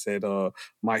expecting. He said,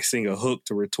 might sing a hook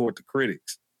to retort the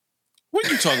critics. What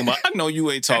are you talking about? I know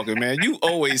you ain't talking, man. You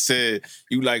always said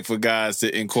you like for guys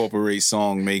to incorporate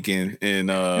song making and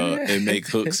make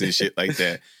hooks and shit like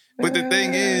that. But the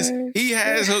thing is, he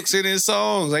has hooks in his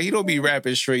songs. Like he don't be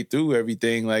rapping straight through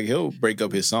everything. Like he'll break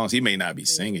up his songs. He may not be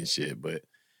singing shit, but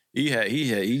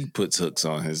He puts hooks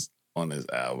on his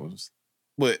albums.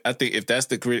 But I think if that's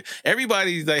the career,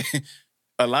 everybody's like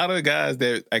a lot of guys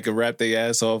that I could rap their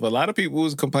ass off. A lot of people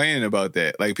was complaining about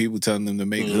that, like people telling them to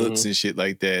make hooks and shit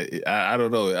like that. I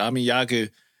don't know. I mean, y'all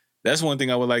could. That's one thing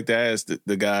I would like to ask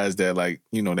the guys that like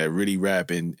that really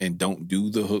rap and don't do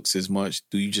the hooks as much.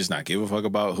 Do you just not give a fuck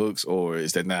about hooks, or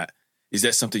is that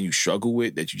something you struggle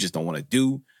with that you just don't want to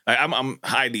do? Like, I'm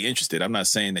highly interested. I'm not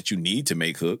saying that you need to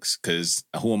make hooks because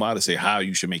who am I to say how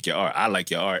you should make your art? I like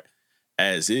your art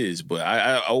as is, but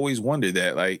I always wonder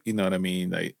that, like, you know what I mean?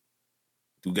 Like,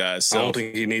 do guys I don't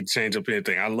think he need to change up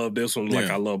anything. I love this one. Like,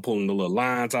 I love pulling the little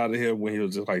lines out of here when he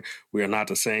was just like, "We are not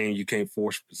the same. You can't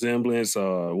force resemblance."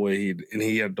 Where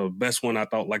he had the best one I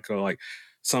thought, like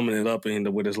summing it up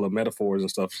with his little metaphors and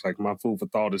stuff. It's like, my food for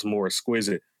thought is more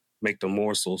exquisite. Make the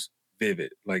morsels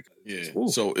vivid. Like,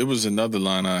 So it was another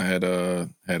line I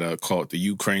had called the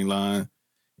Ukraine line.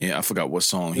 Yeah, I forgot what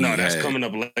song he had. No, that's coming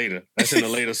up later. That's in the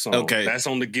later song. Okay. That's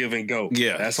on the Give and Go.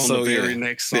 Yeah. That's on the very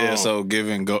next song. Yeah, so Give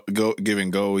and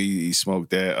Go, he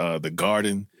smoked that. The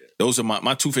Garden. Those are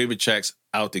my two favorite tracks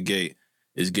out the gate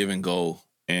is Give and Go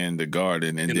and The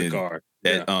Garden. And then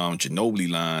that Ginobili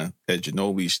line, that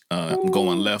Ginobili, I'm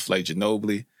going left like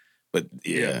Ginobili. But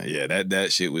that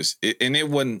shit was, and it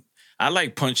wasn't, I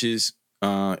like punches.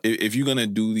 If you're going to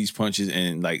do these punches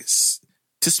and like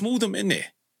to smooth them in there.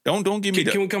 Don't give me.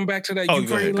 Can we come back to that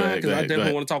Ukraine line? Because I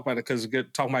definitely want to talk about it. Because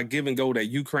talking about Give and Go, that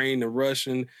Ukraine and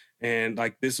Russian, and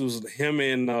like this was him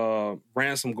and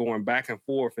Ransom going back and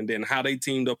forth, and then how they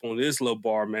teamed up on this little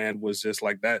bar, man, was just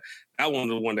like that. That one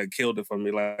was the one that killed it for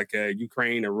me. Like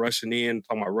Ukraine and Russian in,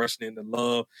 talking about Russian into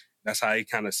love. That's how he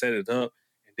kind of set it up.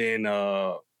 And then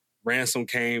Ransom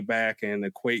came back and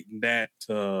equating that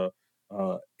to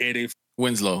Eddie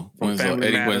Winslow.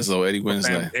 Eddie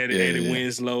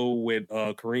Winslow with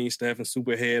Kareem Stephan,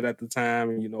 Superhead at the time.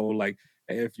 And, like,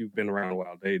 if you've been around a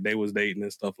while, they was dating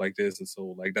and stuff like this. And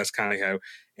so, like, that's kind of how,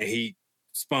 and he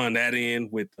spun that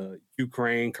in with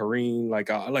Ukraine, Kareem. Like,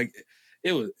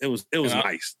 it was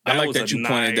nice. I like that you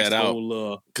pointed that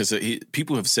out because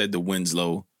people have said the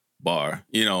Winslow bar.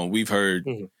 We've heard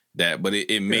that, but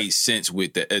it made sense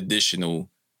with the additional,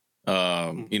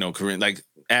 Kareem, like,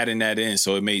 adding that in,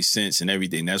 so it made sense and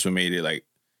everything. That's what made it like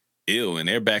ill. And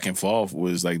their back and forth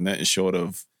was like nothing short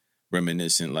of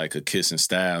reminiscent, like a Kiss and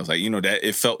Styles. Like, that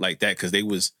it felt like that because they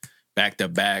was back to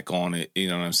back on it. You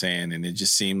know what I'm saying? And it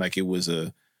just seemed like it was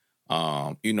it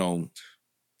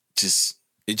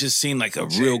just seemed like a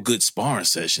real good sparring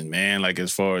session, man. Like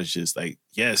as far as just like,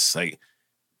 yes, like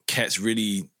cats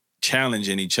really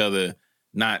challenging each other,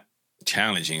 not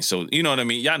challenging. So, you know what I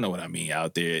mean? Y'all know what I mean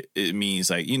out there. It means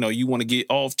like, you want to get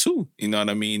off too. You know what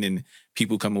I mean? And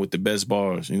people coming with the best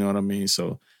bars. You know what I mean?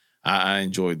 So I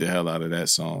enjoyed the hell out of that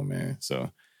song, man. So,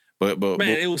 but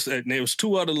man, it was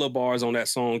two other little bars on that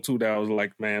song too that was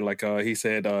like, man, like he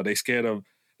said, they scared of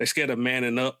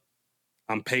manning up.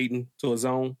 I'm Peyton to his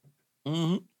own.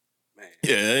 Mm-hmm. Man.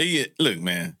 Yeah. Look,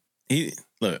 man.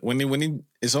 When he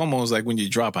it's almost like when you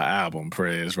drop an album,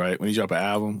 Prez, right? When you drop an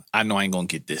album, I know I ain't gonna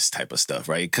get this type of stuff,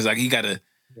 right? Because like you gotta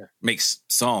make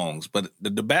songs, but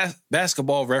the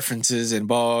basketball references and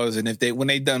bars, and when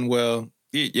they done well,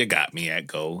 you got me at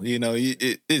go.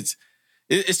 It's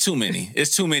too many.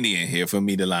 It's too many in here for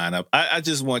me to line up. I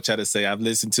just want y'all to say I've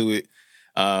listened to it.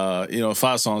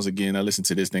 5 songs again. I listened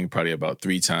to this thing probably about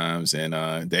 3 times, and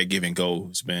that Give and Go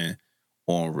has been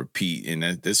on repeat, and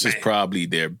this is probably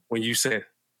their when you said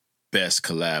best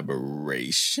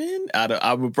collaboration.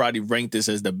 I would probably rank this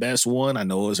as the best one. I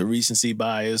know it's a recency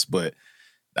bias, but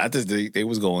I just they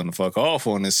was going the fuck off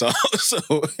on this song, so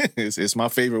it's my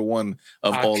favorite one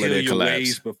of all of their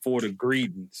collabs. Before the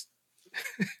greetings.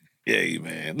 Yeah,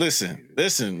 man. Listen.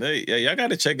 Hey, y'all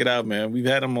got to check it out, man. We've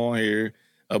had him on here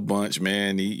a bunch,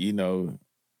 man. He,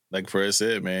 like Fred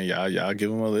said, man, y'all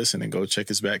give him a listen and go check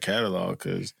his back catalog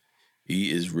because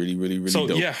he is really, really, really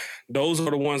dope. Yeah, those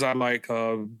are the ones I like.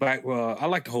 I like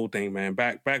the whole thing, man.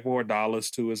 Backboard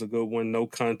Dollars too is a good one. No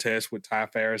Contest with Ty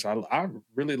Farris. I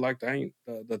really like the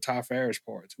Ty Farris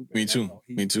part too. Man.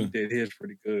 Me too. He did his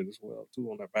pretty good as well too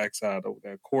on that backside over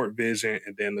there. Court Vision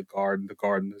and then the Garden. The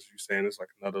Garden, as you saying, is like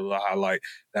another little highlight.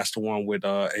 That's the one with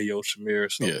Ayo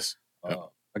Shamir. So, yes. Like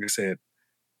I said,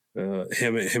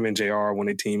 him and JR when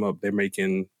they team up, they're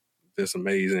making this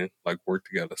amazing like work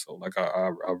together. So like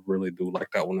I really do like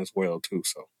that one as well too.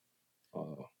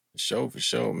 So for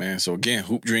sure, man. So again,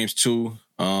 Hoop Dreams 2,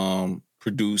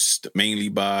 produced mainly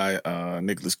by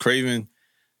Nicholas Craven,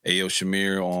 Ayo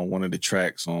Shamir on one of the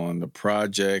tracks on the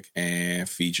project, and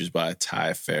features by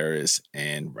Ty Farris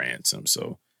and Ransom.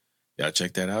 So y'all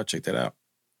check that out.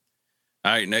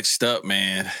 All right, next up,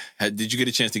 man. Did you get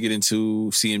a chance to get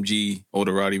into CMG or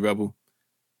the Rowdy Rebel?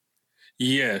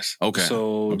 Yes. Okay.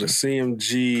 So the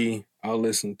CMG, I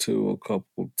listened to a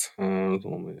couple times.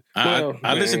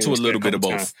 I listened to a little bit of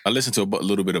both. I listened to a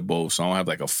little bit of both, so I don't have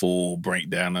like a full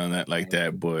breakdown on that like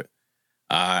that. But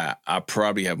I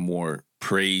probably have more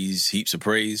praise, heaps of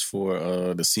praise for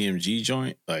the CMG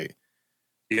joint. Like,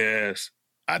 yes,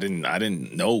 I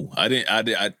didn't know.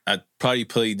 I probably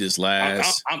played this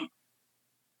last.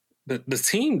 The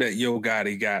team that Yo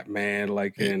Gotti got, man,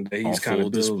 like, and he's kind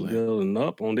of building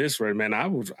up on this, right, man. I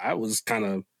was kind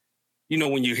of,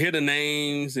 when you hear the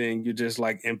names and you're just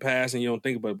like in passing, you don't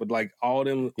think about it, but like all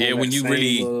them. Yeah, when you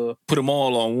really put them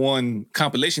all on one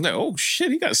compilation, like, oh shit,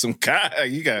 he got some guy.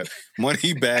 You got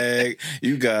Moneybagg,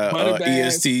 you got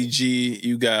ESTG,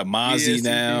 you got Mozzie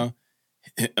now.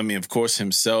 I mean, of course,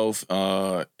 himself,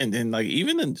 and then like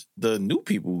even the new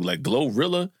people like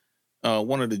Glorilla.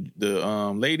 One of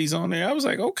the ladies on there, I was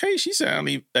like, okay, she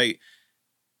sounded like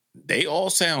they all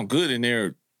sound good in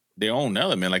their own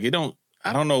element. Like I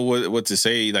don't know what to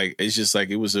say. Like it's just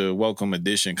like it was a welcome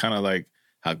addition, kind of like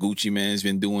how Gucci Mane's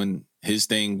been doing his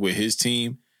thing with his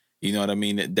team. You know what I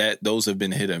mean? That those have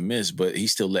been hit or miss, but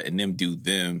he's still letting them do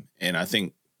them. And I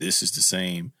think this is the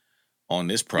same on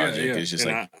this project. Yeah. It's just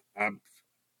and like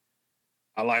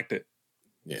I liked it.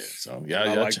 Yeah, so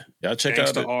y'all check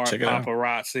out check it out.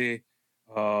 Paparazzi.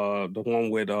 The one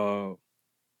with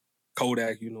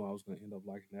Kodak, I was gonna end up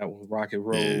liking that one. Rocket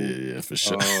Road. Yeah, for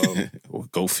sure.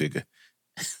 Go figure.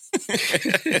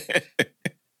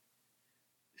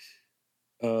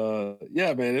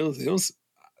 Yeah, man. It was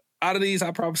out of these,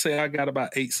 I'd probably say I got about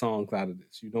 8 songs out of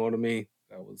this. You know what I mean?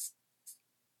 That was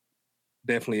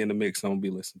definitely in the mix. I'm gonna be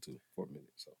listening to for a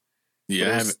minute. So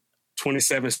yeah, I haven't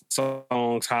 27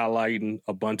 songs highlighting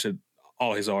a bunch of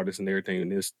all his artists and everything,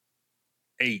 and there's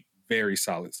 8 very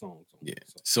solid songs. Yeah.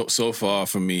 So far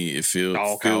for me, it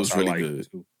feels really good.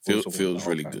 Feels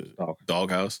really good.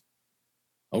 Doghouse.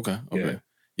 Okay.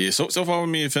 Yeah. So far for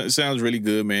me, it sounds really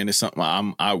good, man. It's something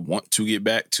I want to get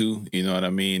back to. You know what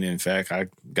I mean? In fact, I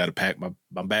got to pack my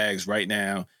bags right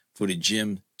now for the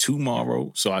gym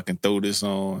tomorrow, so I can throw this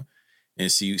on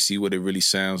and see what it really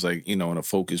sounds like. In a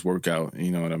focused workout.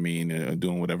 You know what I mean?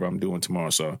 Doing whatever I'm doing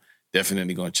tomorrow. So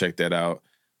definitely gonna check that out.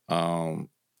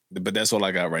 But that's all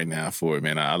I got right now for it,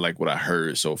 man. I like what I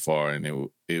heard so far, and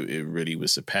it really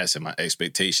was surpassing my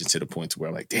expectations to the point to where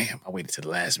I'm like, damn, I waited to the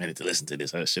last minute to listen to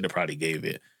this. I should have probably gave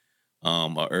it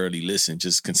an early listen,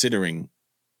 just considering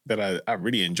that I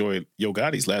really enjoyed Yo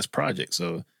Gotti's last project.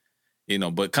 So,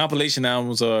 but compilation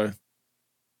albums are,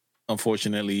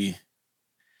 unfortunately,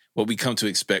 what we come to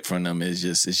expect from them is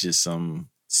just some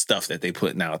stuff that they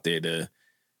putting out there to,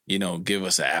 give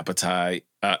us an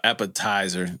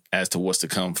appetizer as to what's to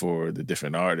come for the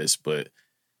different artists. But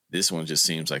this one just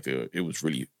seems like it was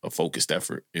really a focused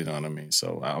effort. You know what I mean?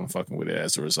 So I'm fucking with it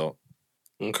as a result.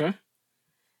 Okay.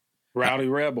 Rowdy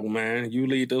Rebel, man. You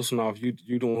lead this one off. You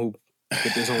doing who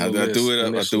put this on the list. I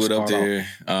threw it up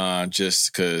there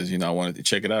just because, I wanted to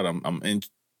check it out. I'm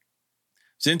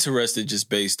interested just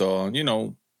based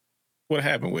on, what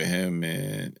happened with him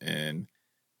and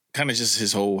kind of just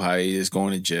his whole hiatus,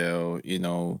 going to jail,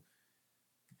 him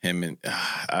and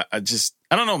I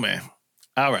don't know, man.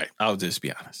 All right, I'll just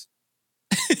be honest.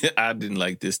 I didn't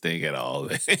like this thing at all.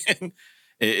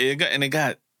 it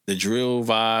got the drill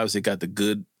vibes. It got the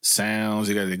good sounds.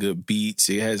 It got the good beats.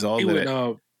 It has all of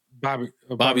that. Bobby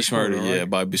Shmurda, right? Yeah,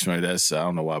 Bobby Shmurda. I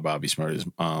don't know why Bobby Shmurda's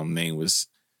name was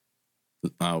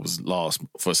lost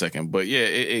for a second, but yeah,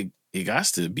 it got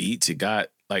the beats. It got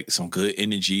like some good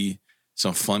energy,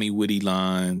 some funny, witty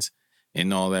lines,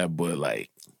 and all that. But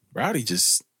like Rowdy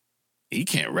he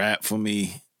can't rap for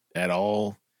me at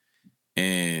all,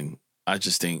 and I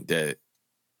just think that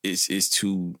it's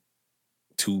too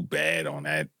bad on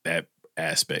that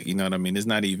aspect. You know what I mean? It's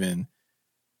not even.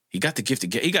 He got the gift to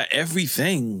get. He got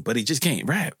everything, but he just can't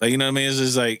rap. Like, you know what I mean? It's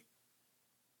just like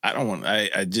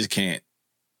I just can't.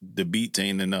 The beats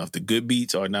ain't enough. The good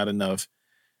beats are not enough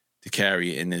to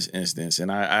carry it in this instance.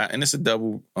 And and it's a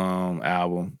double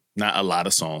album. Not a lot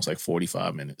of songs, like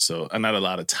 45 minutes. So not a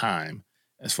lot of time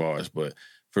as far as, but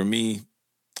for me,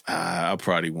 I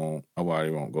probably won't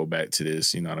go back to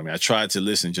this. You know what I mean? I tried to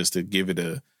listen just to give it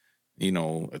a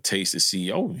taste to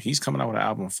see, oh, he's coming out with an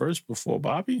album first before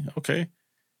Bobby? Okay.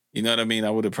 You know what I mean? I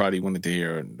would have probably wanted to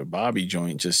hear the Bobby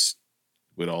joint just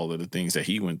with all of the things that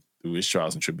he went through, his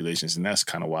trials and tribulations. And that's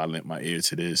kind of why I lent my ear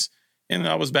to this. And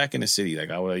I was back in the city.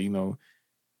 Like, I was,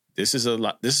 this is a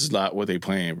lot what they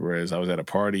playing. Whereas I was at a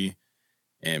party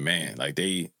and man, like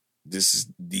these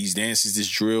dances, this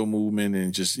drill movement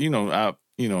and just,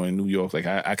 in New York, like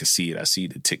I could see it. I see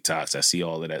the TikToks. I see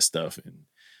all of that stuff, and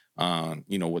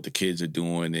what the kids are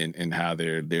doing and how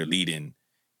they're leading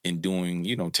and doing,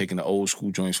 taking the old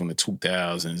school joints from the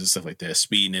 2000s and stuff like that,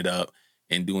 speeding it up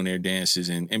and doing their dances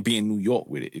and being New York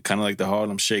with it. Kind of like the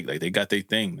Harlem Shake, like they got their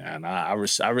thing now, and I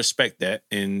respect that.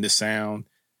 And the sound,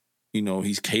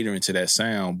 he's catering to that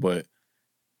sound, but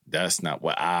that's not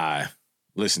what I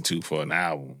listen to for an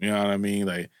album. You know what I mean?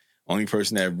 Like, only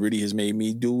person that really has made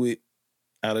me do it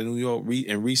out of New York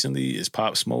and recently is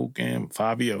Pop Smoke and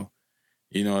Fabio.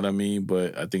 You know what I mean?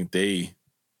 But I think they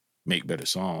make better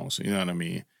songs. You know what I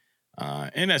mean?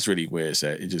 And that's really where it's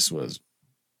at. It just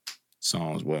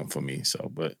songs wasn't for me. So,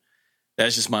 but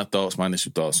that's just my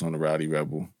initial thoughts on the Rowdy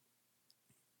Rebel.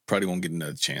 Probably won't get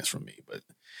another chance from me, but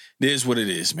it is what it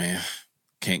is, man.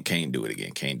 Can't do it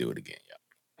again. Can't do it again,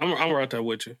 y'all. I'm right there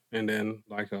with you. And then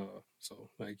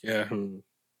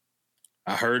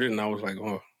I heard it and I was like,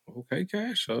 oh, okay,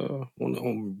 Cash.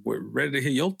 I'm ready to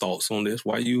hear your thoughts on this.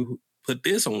 Why you put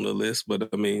this on the list? But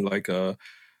I mean,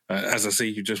 as I say,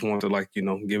 you just want to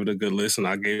give it a good listen.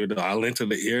 I gave it. I lent to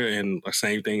the ear, and the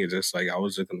same thing. It's just I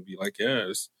was just gonna be like,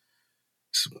 yeah,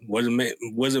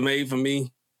 wasn't made for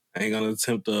me. I ain't gonna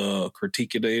attempt to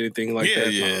critique it or anything like that.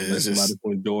 Unless somebody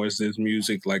who endorses this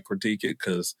music, critique it,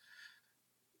 because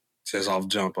just off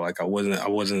jump, I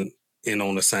wasn't in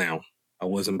on the sound. I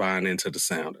wasn't buying into the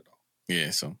sound at all.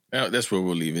 Yeah, so that's where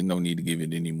we'll leave it. No need to give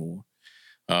it any more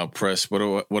press.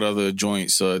 What other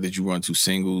joints did you run to,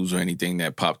 singles or anything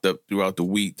that popped up throughout the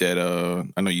week that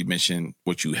I know you mentioned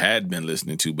what you had been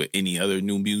listening to, but any other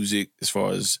new music as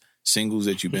far as singles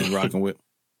that you've been rocking with?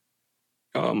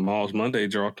 Mall's Monday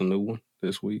dropped a new one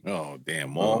this week. Oh,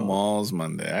 damn. Mall's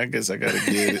Monday. I guess I got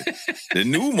to get it. The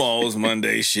new Mall's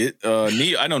Monday shit.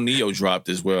 I know Neo dropped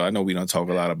as well. I know we don't talk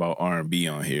a lot about R&B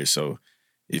on here, so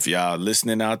if y'all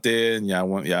listening out there and y'all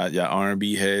want y'all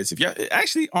R&B heads, if y'all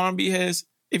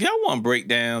want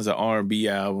breakdowns of R&B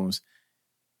albums,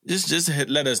 just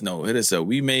let us know. Hit us up.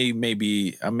 We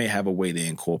I may have a way to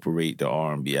incorporate the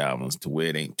R&B albums to where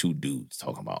it ain't two dudes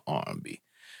talking about R&B.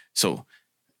 So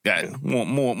got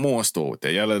more in store with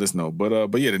that. Y'all let us know.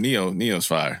 But yeah, the Neo's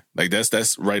fire. Like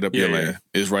that's right up your lane. Yeah.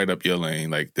 It's right up your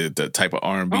lane. Like the type of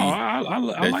R&B. Oh,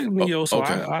 I like Neo, so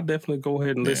okay. I definitely go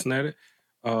ahead and listen at it.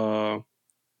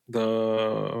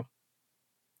 The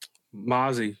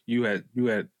Mozzie you had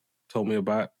told me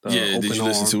about. Did you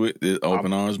listen to it? The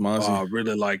Open Arms Mozzie? I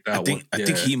really like that one. I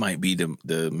think he might be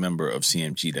the member of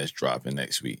CMG that's dropping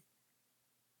next week.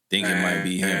 It might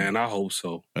be him. And I hope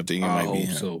so. I think it might be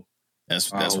him. So. That's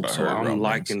what I heard. I'm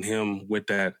liking him with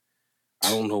that. I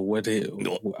don't know what they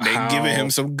giving him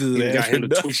some good. Got him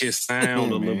to tweak his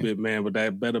sound a little bit, man. But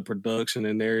that better production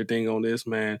and everything on this,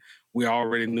 man. We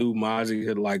already knew Mozzie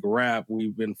could rap.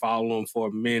 We've been following him for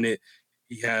a minute.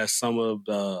 He has some of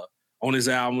the on his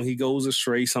album. He goes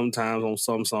astray sometimes on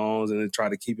some songs and then try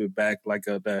to keep it back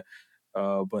that.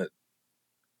 But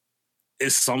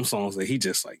it's some songs that he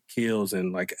just kills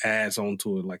and adds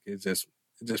onto it. It's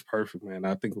just perfect, man.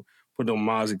 I think put on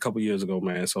Mozzie a couple years ago,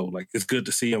 man. So it's good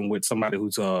to see him with somebody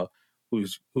who's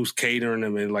catering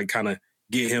him and kind of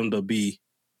get him to be.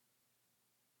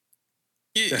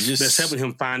 That's helping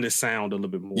him find his sound a little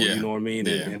bit more. Yeah. You know what I mean,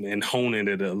 and honing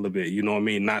it a little bit. You know what I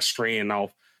mean, not straying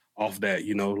off that.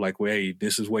 Hey,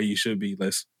 this is where you should be.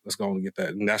 Let's go and get that.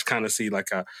 And that's kind of see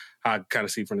how I kind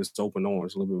of see from this Open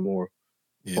Arms a little bit more.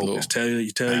 Focus. Tell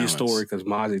your story, because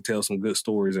Mozzie tells some good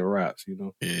stories and raps. Yeah,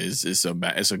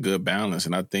 it's a good balance,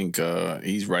 and I think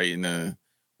he's writing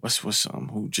what's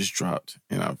who just dropped,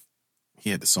 and he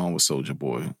had the song with Soulja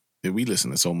Boy. We listen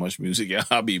to so much music, yeah.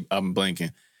 I'm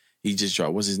blanking. He just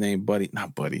dropped. What's his name?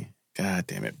 Not Buddy. God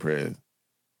damn it, Prez.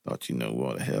 Thought you know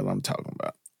what the hell I'm talking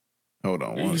about. Hold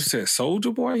on. You said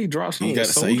Soulja Boy. He dropped something with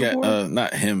Soulja Boy.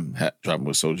 Not him dropping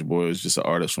with Soulja Boy. It's just an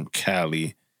artist from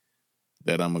Cali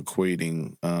that I'm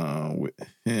equating with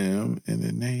him, and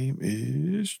the name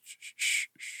is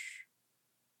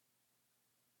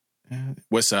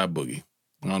Westside Boogie.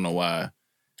 I don't know why.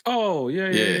 Oh,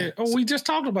 yeah. Oh, we just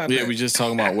talked about that. Yeah, we just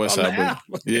talking about Westside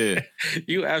Boogie. Yeah.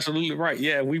 You absolutely right.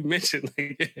 Yeah, we mentioned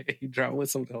he dropped with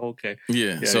something. Okay.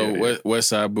 Yeah,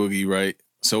 Westside Boogie, right?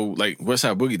 So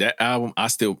Westside Boogie, that album,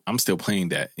 I'm still playing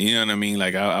that. You know what I mean?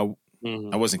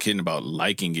 I wasn't kidding about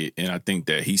liking it, and I think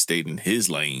that he stayed in his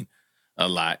lane a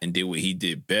lot and did what he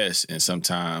did best. And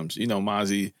sometimes,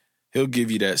 Mozzie, he'll give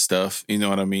you that stuff, you know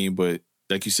what I mean? But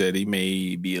like you said, he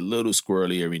may be a little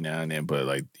squirrely every now and then,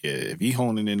 but if he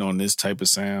honing in on this type of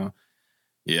sound,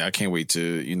 I can't wait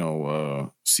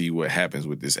to, see what happens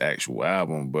with this actual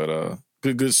album. But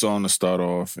good song to start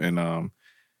off. And, I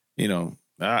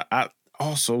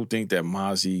also think that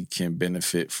Mozzie can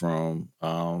benefit from,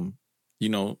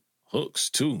 hooks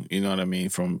too. You know what I mean?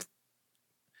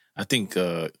 I think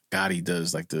Gotti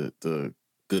does like the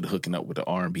good hooking up with the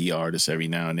R&B artists every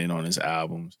now and then on his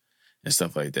albums and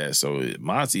stuff like that. So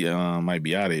Mozzie might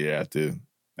be out of here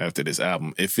after this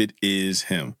album if it is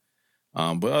him.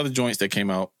 But other joints that came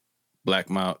out,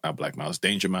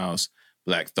 Danger Mouse,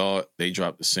 Black Thought, they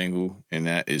dropped a single, and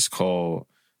that is called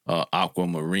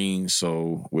Aquamarine.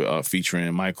 So we're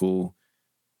featuring Michael.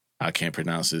 I can't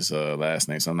pronounce his last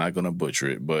name, so I'm not going to butcher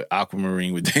it. But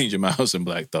Aquamarine with Danger Mouse and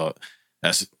Black Thought.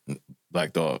 That's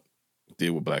Black Thought did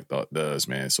what Black Thought does,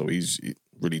 man. So he's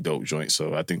really dope joint.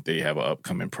 So I think they have an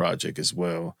upcoming project as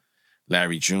well.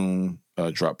 Larry June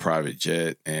dropped Private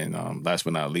Jet, and last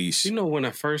but not least, when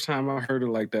the first time I heard of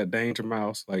like that Danger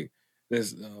Mouse, like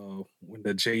this when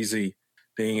the Jay-Z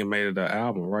thing and made it the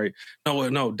album, right?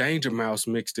 No, Danger Mouse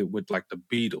mixed it with like the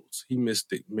Beatles. He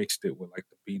mixed it with like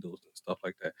the Beatles and stuff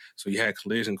like that. So he had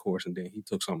Collision Course, and then he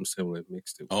took something similar and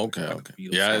mixed it with okay. The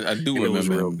Beatles. Yeah, I do remember. It was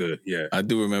real good. Yeah, I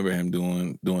do remember him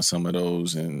doing some of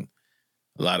those, and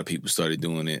a lot of people started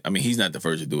doing it. I mean, he's not the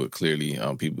first to do it. Clearly,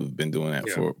 people have been doing that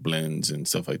for blends and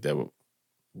stuff like that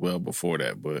well before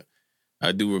that. But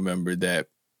I do remember that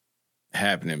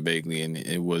happening vaguely, and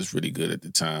it was really good at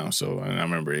the time. So, and I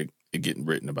remember it getting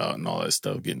written about and all that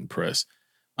stuff, getting pressed.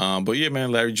 But yeah,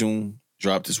 man, Larry June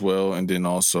dropped as well. And then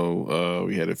also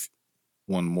we had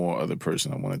one more other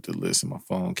person I wanted to list, and my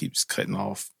phone keeps cutting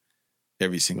off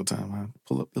every single time I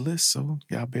pull up the list. So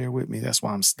y'all bear with me. That's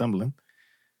why I'm stumbling.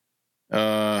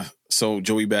 So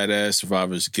Joey Badass,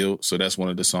 Survivor's Guilt. So that's one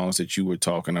of the songs that you were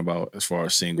talking about as far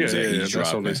as singles that he's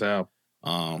dropping on this album.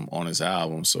 On his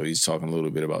album. So he's talking a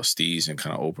little bit about Steez and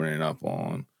kind of opening up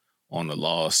on the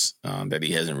loss that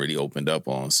he hasn't really opened up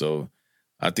on. So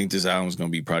I think this album is going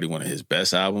to be probably one of his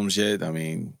best albums yet. I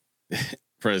mean,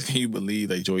 Prez, can you believe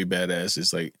like Joey Badass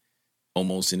is like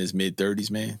almost in his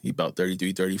mid-30s, man? He about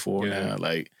 33, 34 now.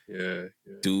 Like,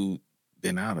 dude,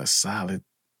 been out a solid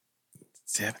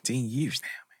 17 years now,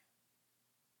 man.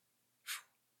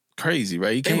 Crazy,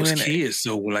 right? They was kids,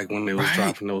 so like when they was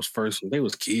dropping those first ones, they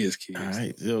was kids. All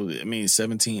right. So, I mean,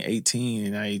 17, 18,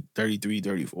 and now he 33,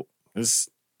 34. It's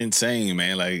insane,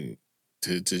 man, like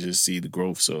to just see the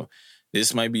growth. So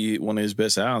this might be one of his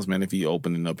best albums, man, if he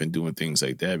opening up and doing things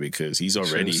like that, because he's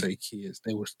already... say kids.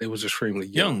 They was extremely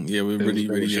young. Yeah, we're really,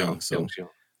 really young. So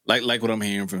like what I'm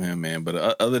hearing from him, man.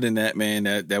 But other than that, man,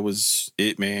 that was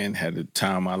it, man. Had the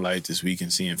time of my life this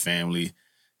weekend, seeing family,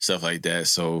 stuff like that.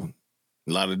 So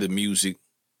a lot of the music,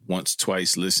 once,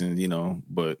 twice listened,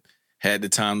 but had the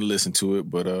time to listen to it.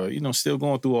 But, still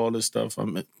going through all this stuff.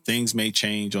 Things may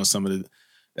change on some of the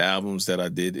albums that I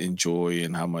did enjoy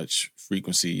and how much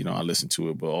frequency, I listened to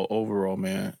it. But overall,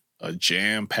 man, a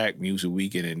jam-packed music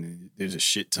weekend, and there's a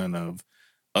shit ton of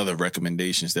other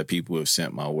recommendations that people have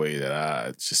sent my way that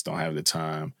I just don't have the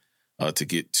time to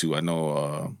get to. I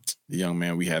know the young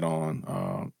man we had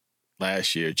on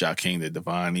last year, Joaquin the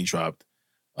Divine, he dropped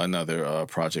another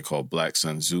project called Black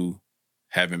Sun Zoo.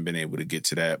 Haven't been able to get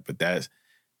to that, but that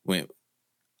went...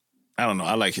 I don't know.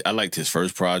 I liked his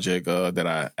first project that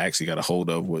I actually got a hold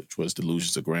of, which was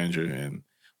Delusions of Grandeur, and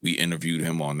we interviewed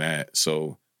him on that.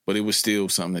 So, but it was still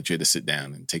something that you had to sit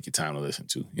down and take your time to listen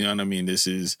to. You know what I mean? This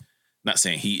is not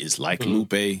saying he is like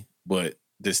Lupe, but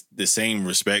the same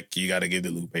respect you got to give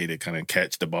to Lupe to kind of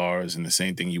catch the bars, and the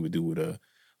same thing you would do with a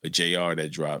JR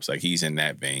that drops. Like, he's in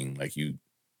that vein. Like, you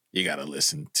got to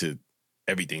listen to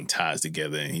everything ties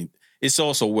together, and it's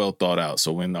also well thought out.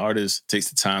 So when the artist takes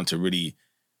the time to really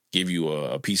give you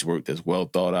a piece of work that's well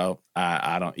thought out,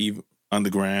 I don't even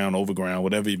underground, overground,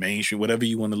 whatever, mainstream, whatever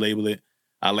you want to label it,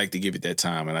 I like to give it that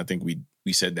time. And I think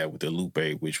we said that with the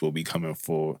Lupe, which will be coming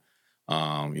for,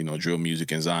 Drill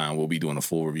Music and Zion. We'll be doing a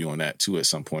full review on that too at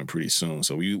some point pretty soon.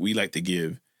 So we like to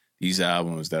give these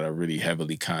albums that are really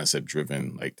heavily concept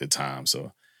driven, like, the time.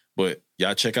 So, but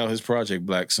y'all check out his project,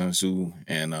 Black Sun Zoo,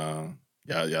 and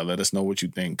y'all let us know what you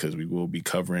think, because we will be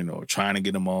covering or trying to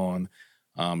get them on,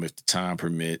 if the time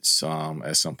permits,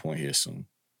 at some point here soon.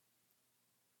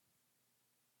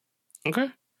 Okay.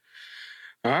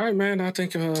 All right, man. I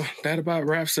think that about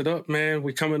wraps it up, man.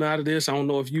 We coming out of this. I don't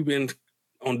know if you've been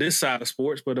on this side of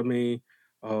sports, but I mean,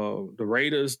 the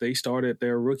Raiders, they started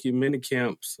their rookie mini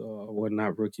camps.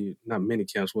 Not mini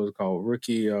camps. What's it called?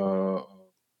 Rookie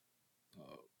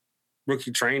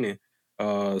training.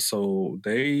 So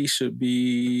they should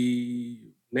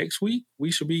be next week.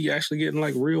 We should be actually getting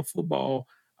like real football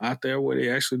out there where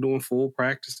they're actually doing full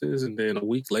practices. And then a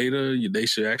week later, they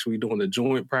should actually be doing the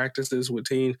joint practices with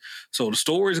teams. So the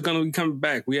story is going to be coming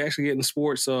back. We actually getting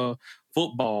sports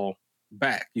football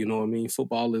back. You know what I mean?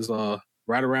 Football is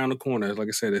right around the corner. Like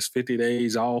I said, it's 50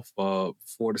 days off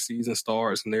before the season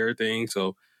starts and everything.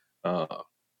 So, yeah,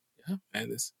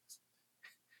 man,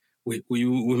 we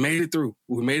made it through.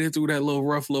 We made it through that little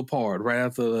rough little part right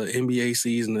after the NBA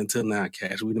season until now,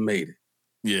 Cash. We done made it.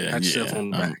 Yeah, Pat yourself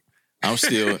on the back. I'm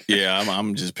still,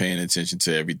 I'm just paying attention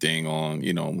to everything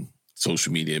on,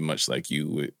 social media, much like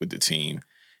you with the team.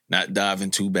 Not diving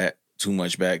too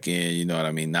much back in, you know what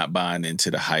I mean? Not buying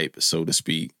into the hype, so to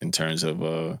speak, in terms of,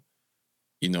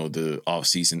 the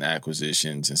off-season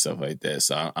acquisitions and stuff like that.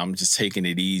 So I'm just taking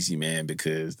it easy, man,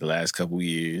 because the last couple of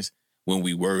years when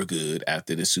we were good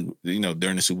after during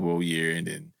the Super Bowl year, and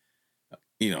then,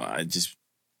 I just,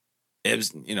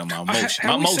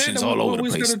 my emotions all over the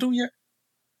place.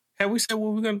 Have we said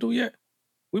what we're gonna do yet?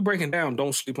 We're breaking down.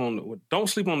 Don't sleep on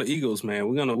the Eagles, man.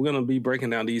 We're gonna be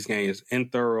breaking down these games in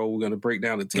thorough. We're gonna break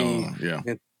down the team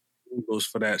and Eagles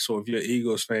for that. So if you're an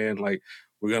Eagles fan, like,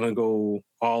 we're gonna go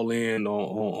all in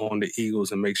on the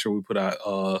Eagles and make sure we put out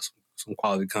some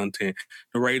quality content.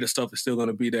 The Raiders stuff is still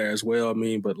gonna be there as well. I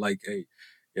mean, but like,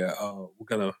 we're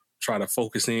gonna try to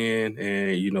focus in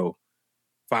and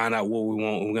find out what we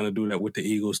want. We're gonna do that with the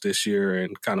Eagles this year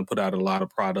and kind of put out a lot of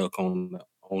product on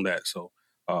that. So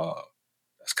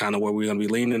that's kind of where we're going to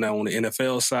be leaning on the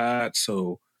NFL side.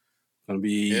 So going to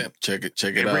be check it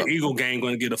every out. Eagle game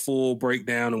going to get a full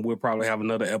breakdown, and we'll probably have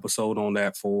another episode on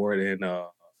that for it. And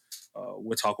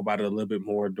we'll talk about it a little bit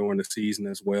more during the season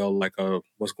as well, like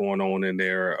what's going on in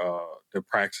their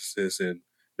practices and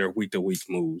their week-to-week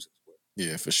moves.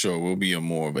 Yeah, for sure. We'll be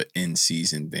more of an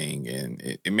in-season thing, and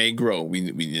it may grow.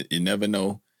 You never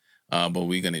know, but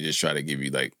we're going to just try to give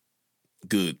you like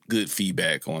good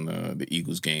feedback on the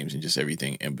Eagles games and just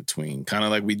everything in between. Kind of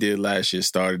like we did last year,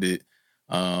 started it,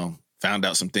 found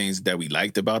out some things that we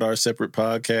liked about our separate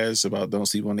podcasts about Don't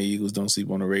Sleep on the Eagles, Don't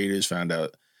Sleep on the Raiders, found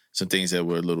out some things that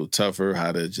were a little tougher,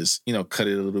 how to just, cut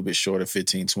it a little bit shorter,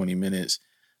 15, 20 minutes,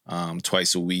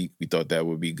 twice a week. We thought that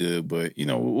would be good, but,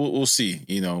 we'll see,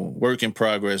 work in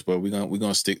progress, but we're going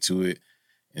to stick to it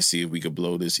and see if we could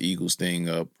blow this Eagles thing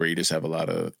up. Raiders have a lot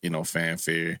of,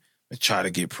 fanfare. Try to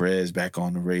get Perez back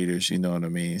on the Raiders, you know what I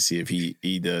mean? See if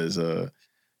he does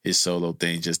his solo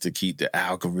thing just to keep the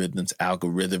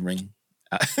algorithming.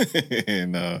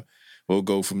 And we'll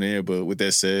go from there. But with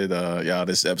that said, y'all,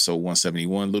 this is episode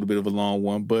 171, a little bit of a long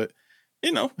one, but,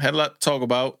 had a lot to talk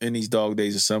about in these dog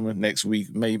days of summer. Next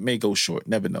week may go short,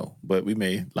 never know. But we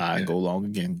may lie and go long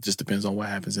again. Just depends on what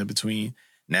happens in between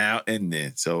now and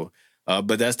then. So,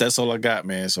 but that's all I got,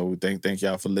 man. So thank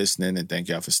y'all for listening and thank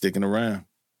y'all for sticking around.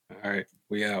 All right,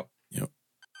 we out.